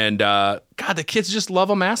 And God, the kids just love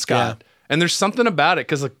a mascot. Yeah. And there's something about it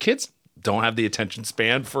because the kids don't have the attention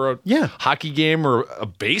span for a hockey game or a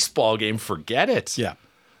baseball game. Forget it. Yeah.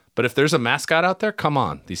 But if there's a mascot out there, come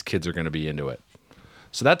on. These kids are going to be into it.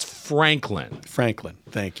 So that's Franklin. Franklin.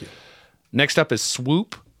 Thank you. Next up is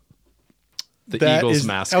Swoop, the Eagles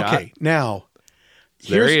mascot. Okay, now.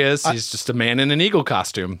 There he is. He's just a man in an eagle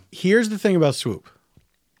costume. Here's the thing about Swoop.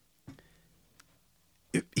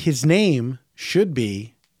 His name should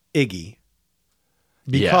be Iggy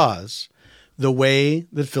because the way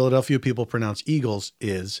that Philadelphia people pronounce Eagles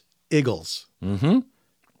is Eagles. Mm-hmm.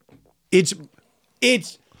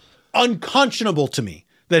 It's unconscionable to me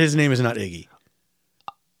that his name is not Iggy.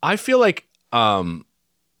 I feel like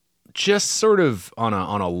just sort of on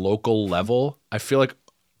a local level, I feel like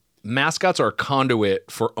mascots are a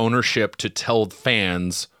conduit for ownership to tell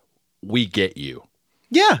fans, we get you.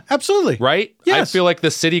 Yeah, absolutely. Right? Yes. I feel like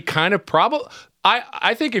the city kind of probably...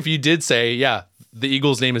 I think if you did say, the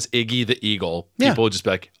Eagle's name is Iggy the Eagle, people would just be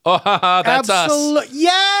like, oh, haha, that's us.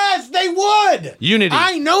 Yes, they would. Unity.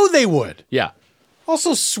 I know they would. Yeah.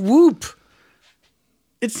 Also, Swoop.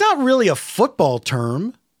 It's not really a football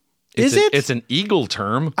term. Is it? It's an Eagle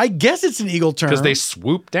term. I guess it's an Eagle term. Because they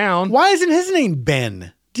swoop down. Why isn't his name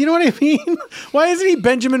Ben? Do you know what I mean? Why isn't he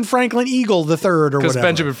Benjamin Franklin Eagle the Third or whatever? Because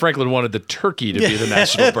Benjamin Franklin wanted the turkey to be the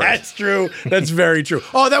national bird. That's true. That's very true.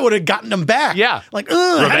 Oh, that would have gotten him back. Yeah. Like,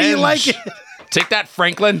 how do you like it? Take that,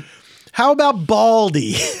 Franklin. How about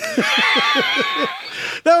Baldy?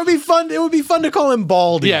 That would be fun. It would be fun to call him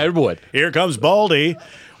Baldy. Yeah, it would. Here comes Baldy.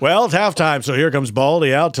 Well, it's halftime, so here comes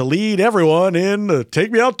Baldy out to lead everyone in. Take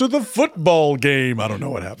me out to the football game. I don't know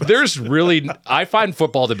what happened. I find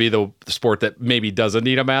football to be the sport that maybe doesn't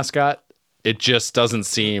need a mascot. It just doesn't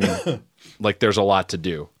seem like there's a lot to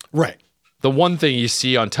do. Right. The one thing you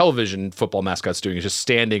see on television football mascots doing is just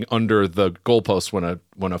standing under the goalpost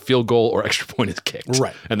when a field goal or extra point is kicked.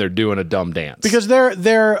 Right. And they're doing a dumb dance. Because they're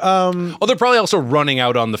they're probably also running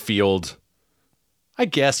out on the field. I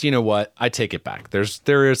guess, you know what? I take it back. There's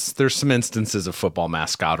some instances of football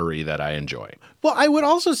mascottery that I enjoy. Well, I would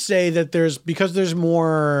also say that because there's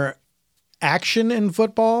more action in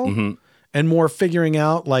football and more figuring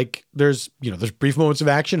out, like there's brief moments of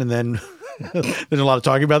action and then there's a lot of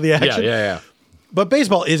talking about the action. Yeah. But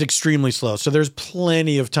baseball is extremely slow. So there's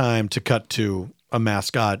plenty of time to cut to a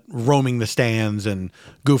mascot roaming the stands and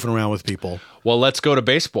goofing around with people. Well, let's go to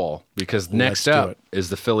baseball because next up is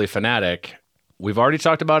the Philly Fanatic. We've already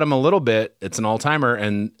talked about him a little bit. It's an all-timer.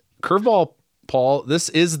 And curveball, Paul, this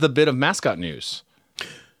is the bit of mascot news.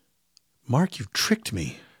 Mark, you've tricked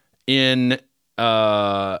me. In,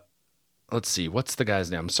 let's see, what's the guy's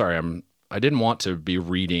name? I'm sorry, I didn't want to be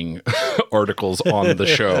reading articles on the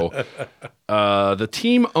show. The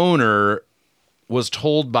team owner was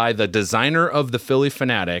told by the designer of the Philly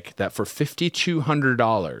Fanatic that for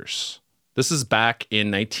 $5,200, this is back in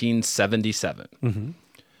 1977,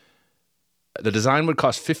 the design would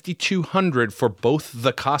cost $5,200 for both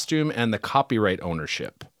the costume and the copyright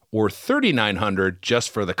ownership, or $3,900 just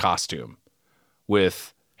for the costume,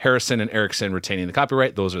 with Harrison and Erickson retaining the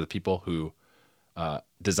copyright. Those are the people who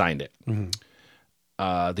designed it.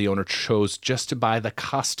 The owner chose just to buy the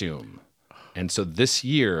costume. And so this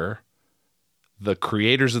year, the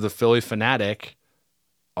creators of the Philly Fanatic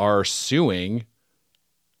are suing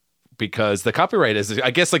because the copyright is, I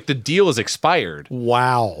guess, like the deal is expired.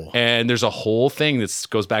 Wow. And there's a whole thing that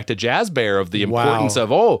goes back to Jazz Bear of the importance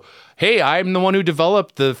of, hey, I'm the one who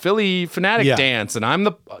developed the Philly Fanatic dance,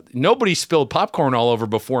 and nobody spilled popcorn all over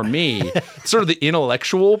before me. Sort of the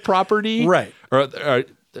intellectual property. Right. Or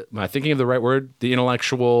am I thinking of the right word? The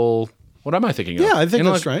intellectual. What am I thinking of? Yeah, I think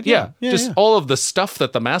that's right. Yeah. Yeah, Just yeah. all of the stuff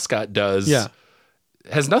that the mascot does Yeah.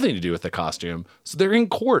 has nothing to do with the costume. So they're in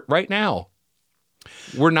court right now.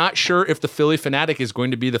 We're not sure if the Philly Fanatic is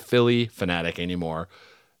going to be the Philly Fanatic anymore.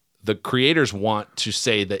 The creators want to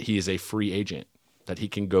say that he is a free agent, that he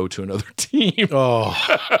can go to another team. Oh,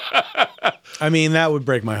 I mean, that would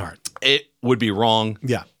break my heart. It would be wrong.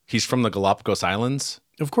 Yeah. He's from the Galapagos Islands,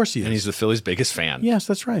 Of course he is. and he's the Phillies' biggest fan. Yes,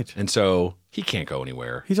 that's right. And so he can't go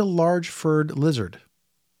anywhere. He's a large furred lizard.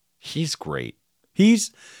 He's great.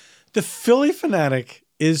 The Philly Fanatic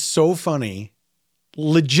is so funny,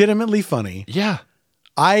 legitimately funny. Yeah.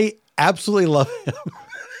 I absolutely love him.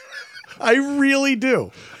 I really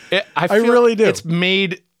do. I feel really do. It's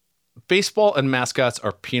made baseball and mascots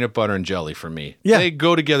are peanut butter and jelly for me. Yeah. They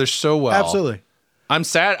go together so well. Absolutely. I'm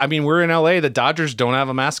sad. I mean, we're in LA. The Dodgers don't have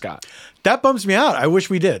a mascot. That bums me out. I wish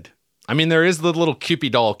we did. I mean, there is the little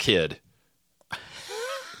Cupid doll kid.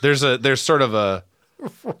 There's sort of a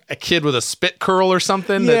kid with a spit curl or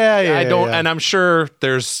something. Yeah. And I'm sure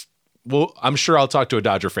I'm sure I'll talk to a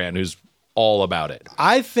Dodger fan who's all about it.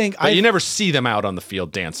 But you never see them out on the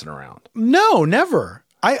field dancing around. No, never.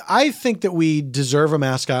 I think that we deserve a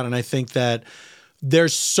mascot, and I think that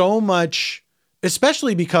there's so much,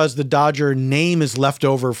 especially because the Dodger name is left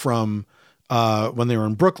over from when they were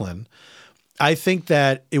in Brooklyn. I think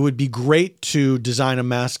that it would be great to design a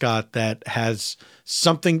mascot that has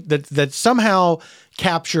something that somehow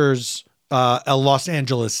captures a Los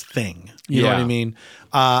Angeles thing. You know what I mean?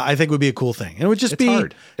 I think it would be a cool thing. And it would just be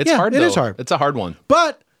hard. It's hard, though. It is hard. It's a hard one.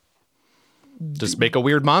 But just make a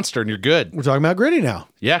weird monster and you're good. we're talking about Gritty now.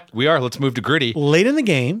 Yeah, we are. Let's move to Gritty. Late in the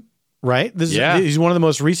game, right? He's one of the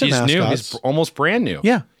most recent He's mascots. new. He's almost brand new.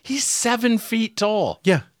 Yeah. He's 7 feet tall.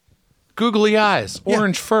 Yeah. Googly eyes,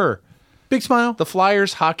 orange fur. Big smile. The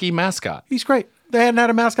Flyers hockey mascot. He's great. They hadn't had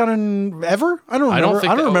a mascot in ever? I don't remember.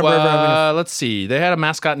 I don't remember ever having let's see. They had a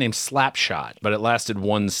mascot named Slapshot, but it lasted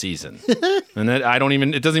one season. And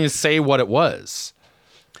it doesn't even say what it was.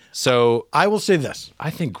 So I will say this. I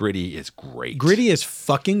think Gritty is great. Gritty is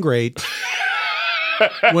fucking great.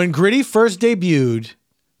 When Gritty first debuted,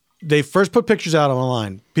 they first put pictures out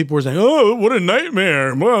online. People were saying, "Oh, what a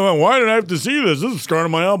nightmare. Why did I have to see this? This is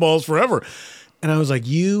scarring my eyeballs forever." And I was like,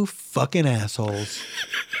 "You fucking assholes."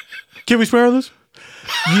 Can we swear on this?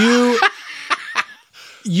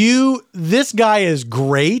 This guy is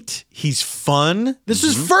great. He's fun. This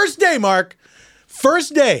is first day, Mark.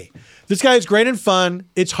 First day. This guy is great and fun.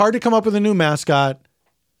 It's hard to come up with a new mascot.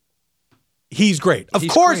 He's great. Of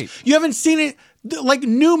course, great. You haven't seen it. Like,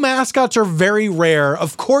 new mascots are very rare.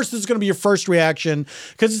 Of course, this is going to be your first reaction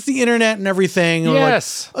because it's the internet and everything.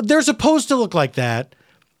 Yes. Like, they're supposed to look like that.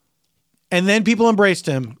 And then people embraced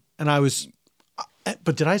him. And I was,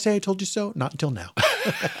 but did I say I told you so? Not until now.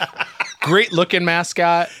 Great looking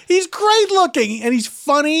mascot. He's great looking and he's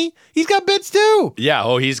funny. He's got bits too. Yeah.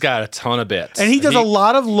 Oh, he's got a ton of bits. And he does a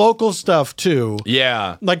lot of local stuff too.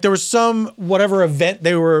 Yeah. Like there was some whatever event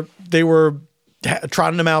they were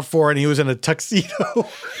trotting him out for, and he was in a tuxedo.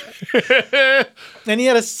 And he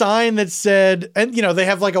had a sign that said, and they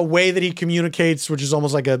have like a way that he communicates, which is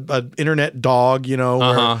almost like a internet dog,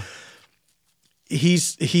 where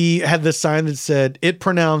he had this sign that said, it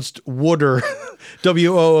pronounced Wooder,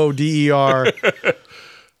 Wooder.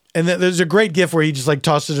 And then there's a great gif where he just like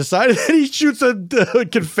tosses it aside and then he shoots a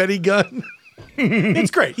confetti gun.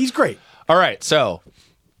 It's great. He's great. All right. So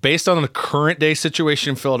based on the current day situation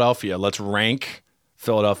in Philadelphia, let's rank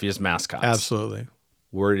Philadelphia's mascots. Absolutely.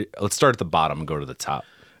 Let's start at the bottom and go to the top.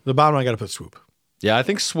 The bottom, I got to put Swoop. Yeah, I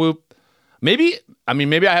think Swoop. Maybe I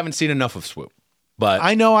haven't seen enough of Swoop, but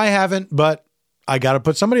I know I haven't, but I got to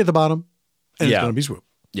put somebody at the bottom, and it's going to be Swoop.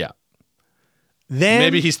 Yeah. Then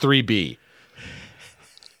maybe he's 3B.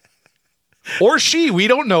 Or she, we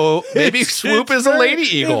don't know. Maybe Swoop is a lady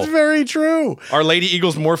eagle. It's very true. Are lady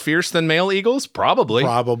eagles more fierce than male eagles? Probably.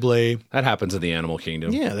 Probably. That happens in the animal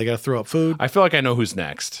kingdom. Yeah, they got to throw up food. I feel like I know who's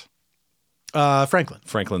next. Franklin.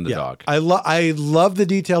 Franklin the dog. I love the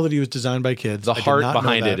detail that he was designed by kids. The heart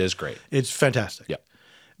behind it is great. It's fantastic. Yep.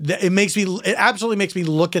 It absolutely makes me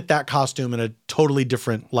look at that costume in a totally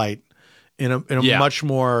different light, in a much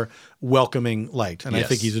more welcoming light. And I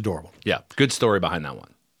think he's adorable. Yeah. Good story behind that one.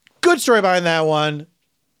 Good story behind that one.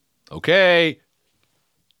 Okay.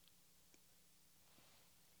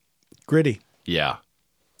 Gritty. Yeah.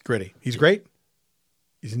 Gritty. He's great.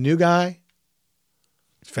 He's a new guy.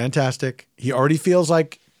 It's fantastic. He already feels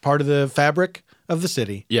like part of the fabric of the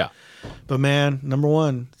city. Yeah. But man, number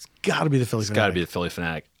one, it's got to be the Philly Fanatic. It's got to be the Philly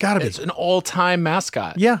Fanatic. Got to be. It's an all-time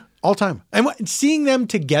mascot. Yeah, all time. And seeing them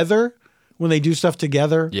together when they do stuff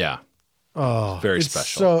together. Yeah. Oh, very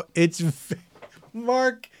special.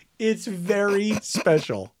 Mark, it's very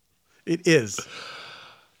special. It is.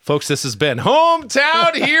 Folks, this has been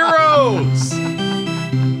Hometown Heroes.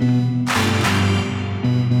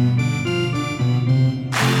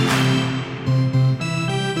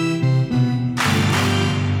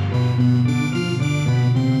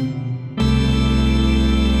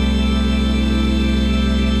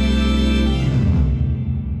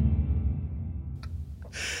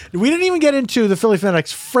 We didn't even get into the Philly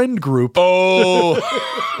Fanatics friend group. Oh,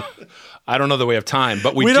 I don't know that we have time,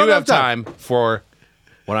 but we do have time for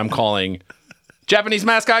what I'm calling Japanese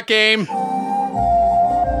mascot game.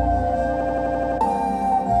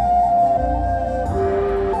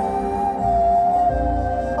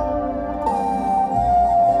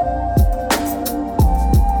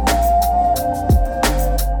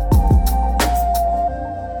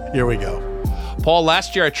 Here we go. Paul,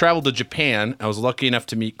 last year I traveled to Japan. I was lucky enough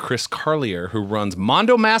to meet Chris Carlier, who runs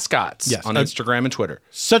Mondo Mascots on Instagram and Twitter.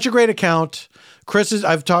 Such a great account.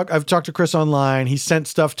 I've talked to Chris online. He sent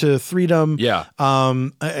stuff to Freedom. Yeah.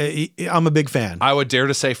 I'm a big fan. I would dare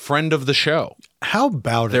to say friend of the show. How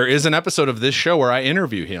about it? There is an episode of this show where I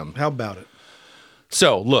interview him. How about it?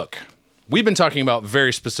 So, look, we've been talking about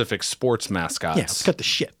very specific sports mascots. Yeah, let's cut the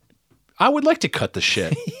shit. I would like to cut the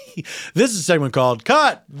shit. This is a segment called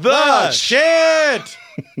Cut the Shit.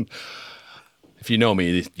 If you know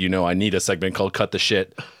me, you know I need a segment called Cut the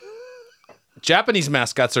Shit. Japanese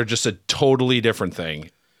mascots are just a totally different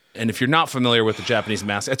thing. And if you're not familiar with the Japanese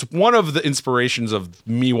mascot, it's one of the inspirations of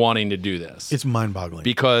me wanting to do this. It's mind-boggling.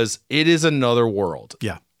 Because it is another world.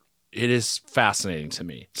 Yeah. It is fascinating to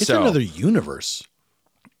me. It's another universe.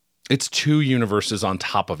 It's two universes on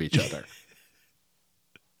top of each other.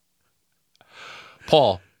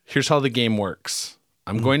 Paul, here's how the game works.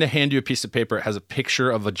 I'm going to hand you a piece of paper. It has a picture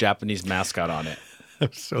of a Japanese mascot on it.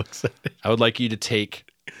 I'm so excited. I would like you to take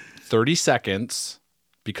 30 seconds,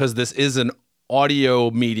 because this is an audio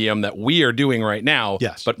medium that we are doing right now.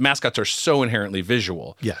 Yes. But mascots are so inherently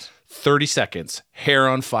visual. Yes. 30 seconds, hair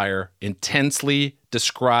on fire, intensely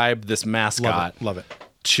describe this mascot. Love it.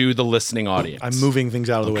 To the listening audience. I'm moving things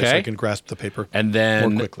out of the way so I can grasp the paper and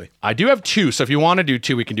then more quickly. I do have two, so if you want to do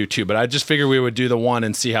two, we can do two. But I just figured we would do the one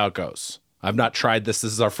and see how it goes. I've not tried this.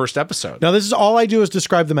 This is our first episode. Now, this is all I do is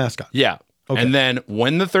describe the mascot. Yeah. Okay. And then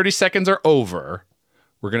when the 30 seconds are over,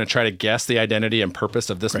 we're going to try to guess the identity and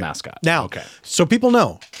purpose of this mascot. Now, so people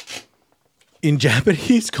know, in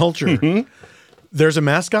Japanese culture, there's a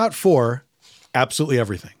mascot for absolutely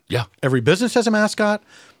everything. Yeah. Every business has a mascot.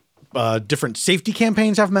 Different safety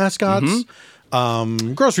campaigns have mascots.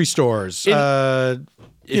 Grocery stores.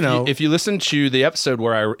 If you listen to the episode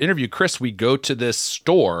where I interviewed Chris, we go to this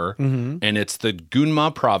store and it's the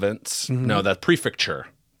Gunma province. No, that prefecture.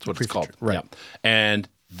 That's what it's called. Right. Yeah. And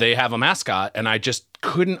they have a mascot, and I just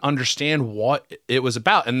couldn't understand what it was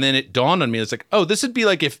about. And then it dawned on me. It's like, oh, this would be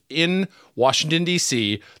like if in Washington,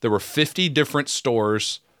 D.C., there were 50 different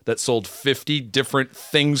stores that sold 50 different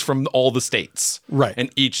things from all the states. Right. And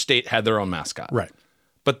each state had their own mascot. Right.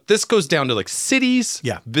 But this goes down to like cities,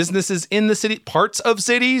 businesses in the city, parts of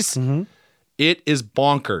cities. It is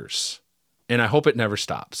bonkers. And I hope it never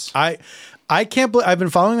stops. I can't believe I've been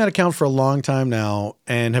following that account for a long time now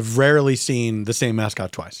and have rarely seen the same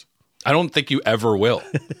mascot twice. I don't think you ever will.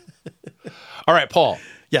 All right, Paul.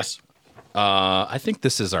 Yes. I think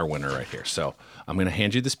this is our winner right here. So I'm going to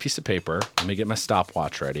hand you this piece of paper. Let me get my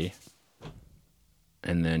stopwatch ready.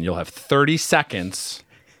 And then you'll have 30 seconds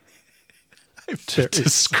to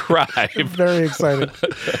describe. I'm very excited.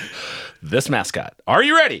 This mascot. Are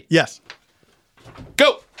you ready? Yes.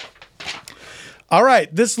 Go. All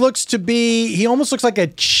right. This looks to be, he almost looks like a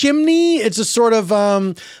chimney. It's a sort of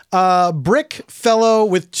brick fellow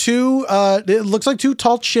with two, it looks like two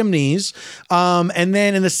tall chimneys. And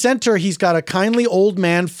then in the center, he's got a kindly old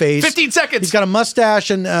man face. 15 seconds. He's got a mustache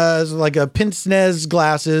and like a pince-nez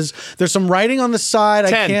glasses. There's some writing on the side.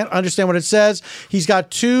 10. I can't understand what it says. He's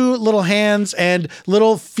got two little hands and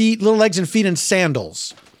little legs and feet and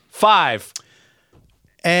sandals. 5.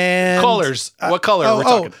 And colors. What color are we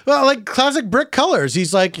talking? Well, like classic brick colors.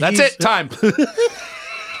 He's like, that's it. Time.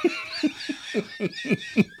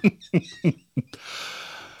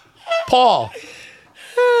 Paul,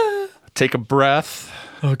 take a breath.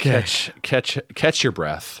 Okay. Catch your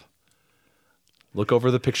breath. Look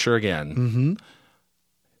over the picture again.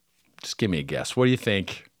 Just give me a guess. What do you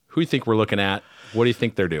think? Who do you think we're looking at? What do you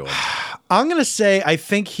think they're doing? I'm going to say I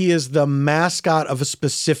think he is the mascot of a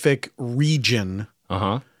specific region.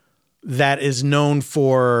 That is known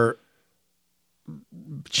for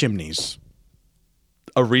chimneys.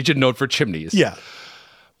 A region known for chimneys? Yeah.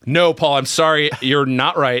 No, Paul, I'm sorry. You're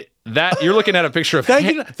not right. That you're looking at a picture of. Thank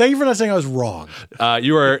you for not saying I was wrong.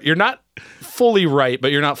 You're not fully right,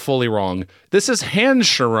 but you're not fully wrong. This is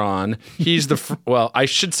Hansharon. He's I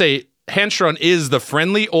should say Hansharon is the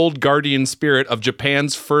friendly old guardian spirit of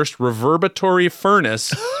Japan's first reverberatory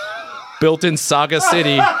furnace, built in Saga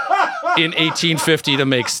City in 1850 to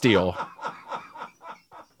make steel.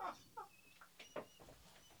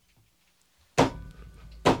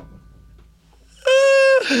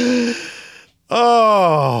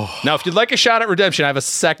 Oh. Now, if you'd like a shot at redemption, I have a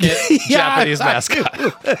second Japanese mascot.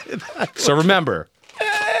 So remember,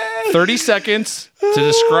 30 seconds to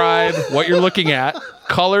describe what you're looking at.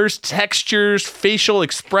 Colors, textures, facial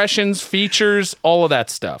expressions, features, all of that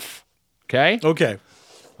stuff. Okay? Okay.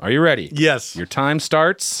 Are you ready? Yes. Your time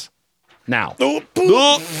starts now.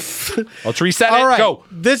 Let's reset All it. right. Go.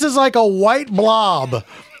 This is like a white blob.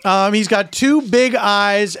 He's got two big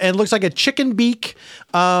eyes and looks like a chicken beak,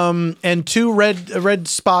 and two red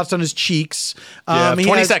spots on his cheeks.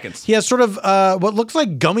 20 seconds. He has sort of what looks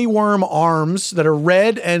like gummy worm arms that are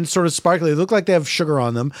red and sort of sparkly. They look like they have sugar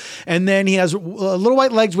on them. And then he has little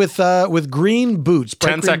white legs with green boots, bright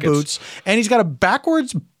 10 green seconds. boots, and he's got a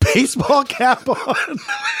backwards baseball cap on.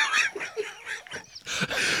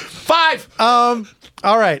 5.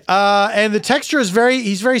 All right. And the texture is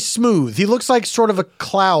he's very smooth. He looks like sort of a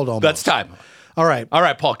cloud almost. That's time. All right. All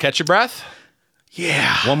right, Paul, catch your breath.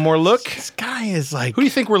 Yeah. One more look. This guy is like, Who do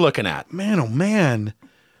you think we're looking at? man, oh man.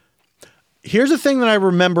 Here's the thing that I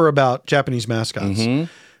remember about Japanese mascots.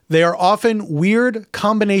 Mm-hmm. They are often weird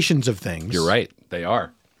combinations of things. You're right. They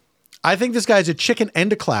are. I think this guy's a chicken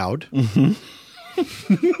and a cloud. Mm-hmm.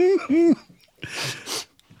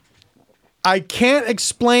 I can't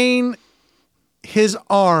explain his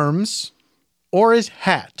arms or his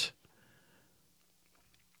hat,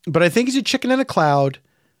 but I think he's a chicken and a cloud,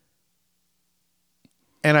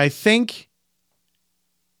 and I think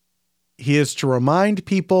he is to remind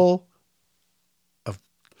people of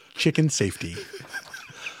chicken safety.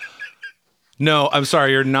 No, I'm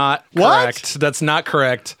sorry, you're not correct. That's not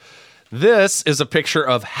correct. This is a picture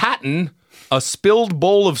of Hatton, a spilled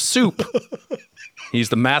bowl of soup. He's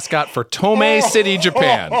the mascot for Tomei City,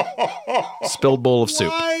 Japan. Spilled bowl of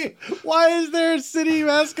soup. Why is there a city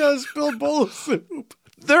mascot spilled bowl of soup?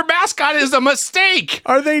 Their mascot is a mistake.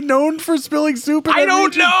 Are they known for spilling soup? I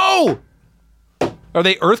don't know. Are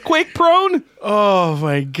they earthquake prone? Oh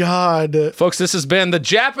my God. Folks, this has been the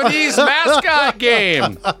Japanese mascot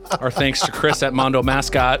game. Our thanks to Chris at Mondo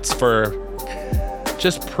Mascots for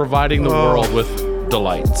just providing the world with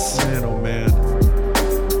delights. Man, oh man.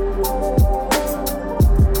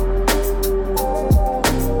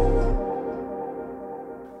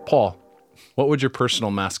 Paul, what would your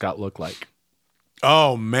personal mascot look like?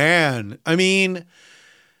 Oh man. I mean,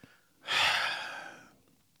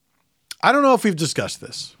 I don't know if we've discussed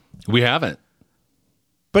this, We haven't.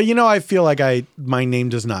 but I feel like my name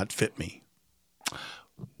does not fit me.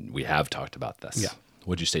 We have talked about this. Yeah.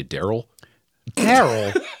 Would you say Daryl?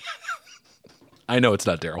 Daryl. I know it's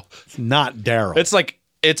not Daryl. It's not Daryl.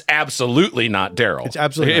 It's absolutely not Daryl. It's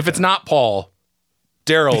absolutely If not it's not Paul,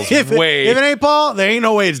 Daryl's if way. it ain't Paul, there ain't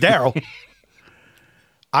no way it's Daryl.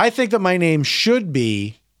 I think that my name should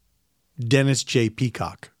be Dennis J.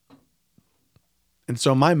 Peacock. And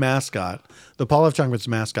so my mascot, the Paul F. Chocolate's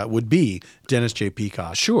mascot, would be Dennis J.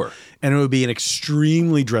 Peacock. Sure. And it would be an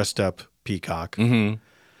extremely dressed up peacock. Mm-hmm.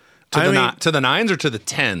 To the 9s or to the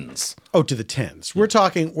 10s? Oh, to the 10s. We're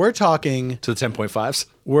talking To the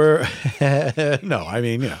 10.5s? no, I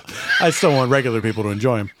mean, I still want regular people to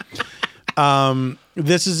enjoy him.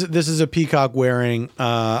 This is a peacock wearing,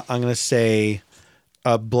 I'm going to say,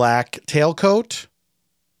 a black tailcoat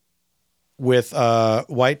with a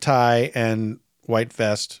white tie and white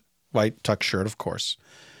vest, white tuck shirt, of course.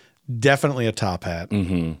 Definitely a top hat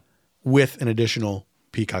with an additional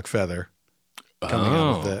peacock feather coming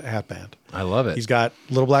out of the hat band. I love it. He's got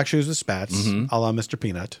little black shoes with spats, a la Mr.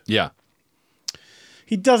 Peanut. Yeah.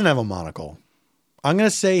 He doesn't have a monocle. I'm going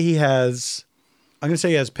to say he has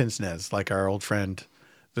pince nez, like our old friend,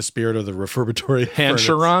 the spirit of the reverberatory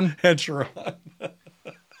Hansharon? Hansharon.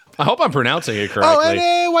 I hope I'm pronouncing it correctly.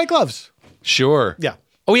 Oh, and white gloves. Sure. Yeah.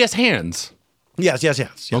 Oh, he has hands. Yes.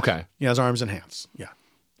 Okay. He has arms and hands. Yeah.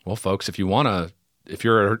 Well, folks, if you want to, if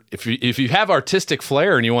you have artistic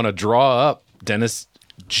flair and you want to draw up Dennis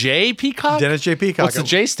J. Peacock? Dennis J. Peacock. What's the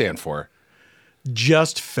J stand for?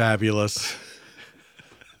 Just fabulous.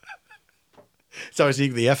 It's always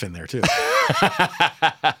the F in there, too.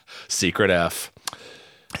 Secret F.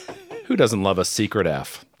 Who doesn't love a secret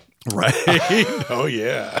F? Right. Oh,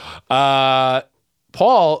 yeah.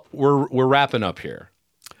 Paul, we're wrapping up here.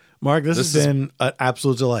 Mark, this has been an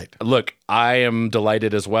absolute delight. Look, I am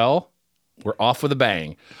delighted as well. We're off with a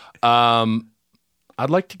bang. I'd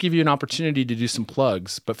like to give you an opportunity to do some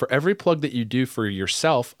plugs, but for every plug that you do for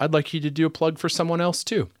yourself, I'd like you to do a plug for someone else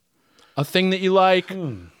too. A thing that you like,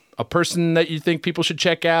 a person that you think people should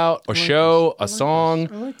check out, a show, a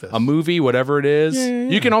song, a movie, whatever it is. Yeah.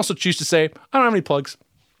 You can also choose to say, I don't have any plugs.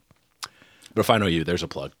 But if I know you, there's a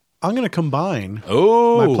plug. I'm going to combine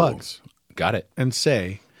my plugs. Got it. And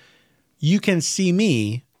say, you can see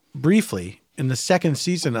me briefly in the second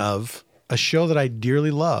season of a show that I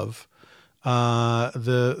dearly love,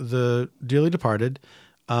 the dearly departed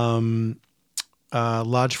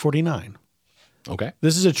Lodge 49. Okay.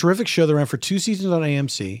 This is a terrific show that ran for 2 seasons on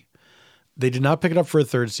AMC. They did not pick it up for a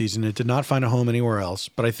third season. It did not find a home anywhere else.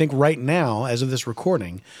 But I think right now, as of this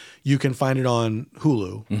recording, you can find it on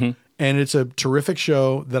Hulu. Mm-hmm. And it's a terrific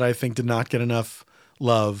show that I think did not get enough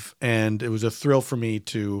love. And it was a thrill for me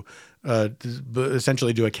to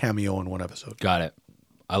essentially do a cameo in one episode. Got it.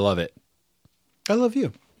 I love it. I love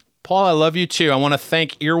you. Paul, I love you too. I want to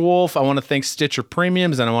thank Earwolf. I want to thank Stitcher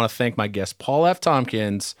Premiums. And I want to thank my guest, Paul F.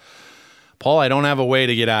 Tompkins. Paul, I don't have a way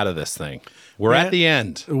to get out of this thing. We're at the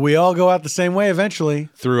end. We all go out the same way eventually.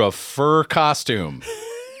 Through a fur costume.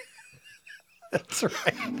 That's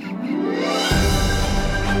right.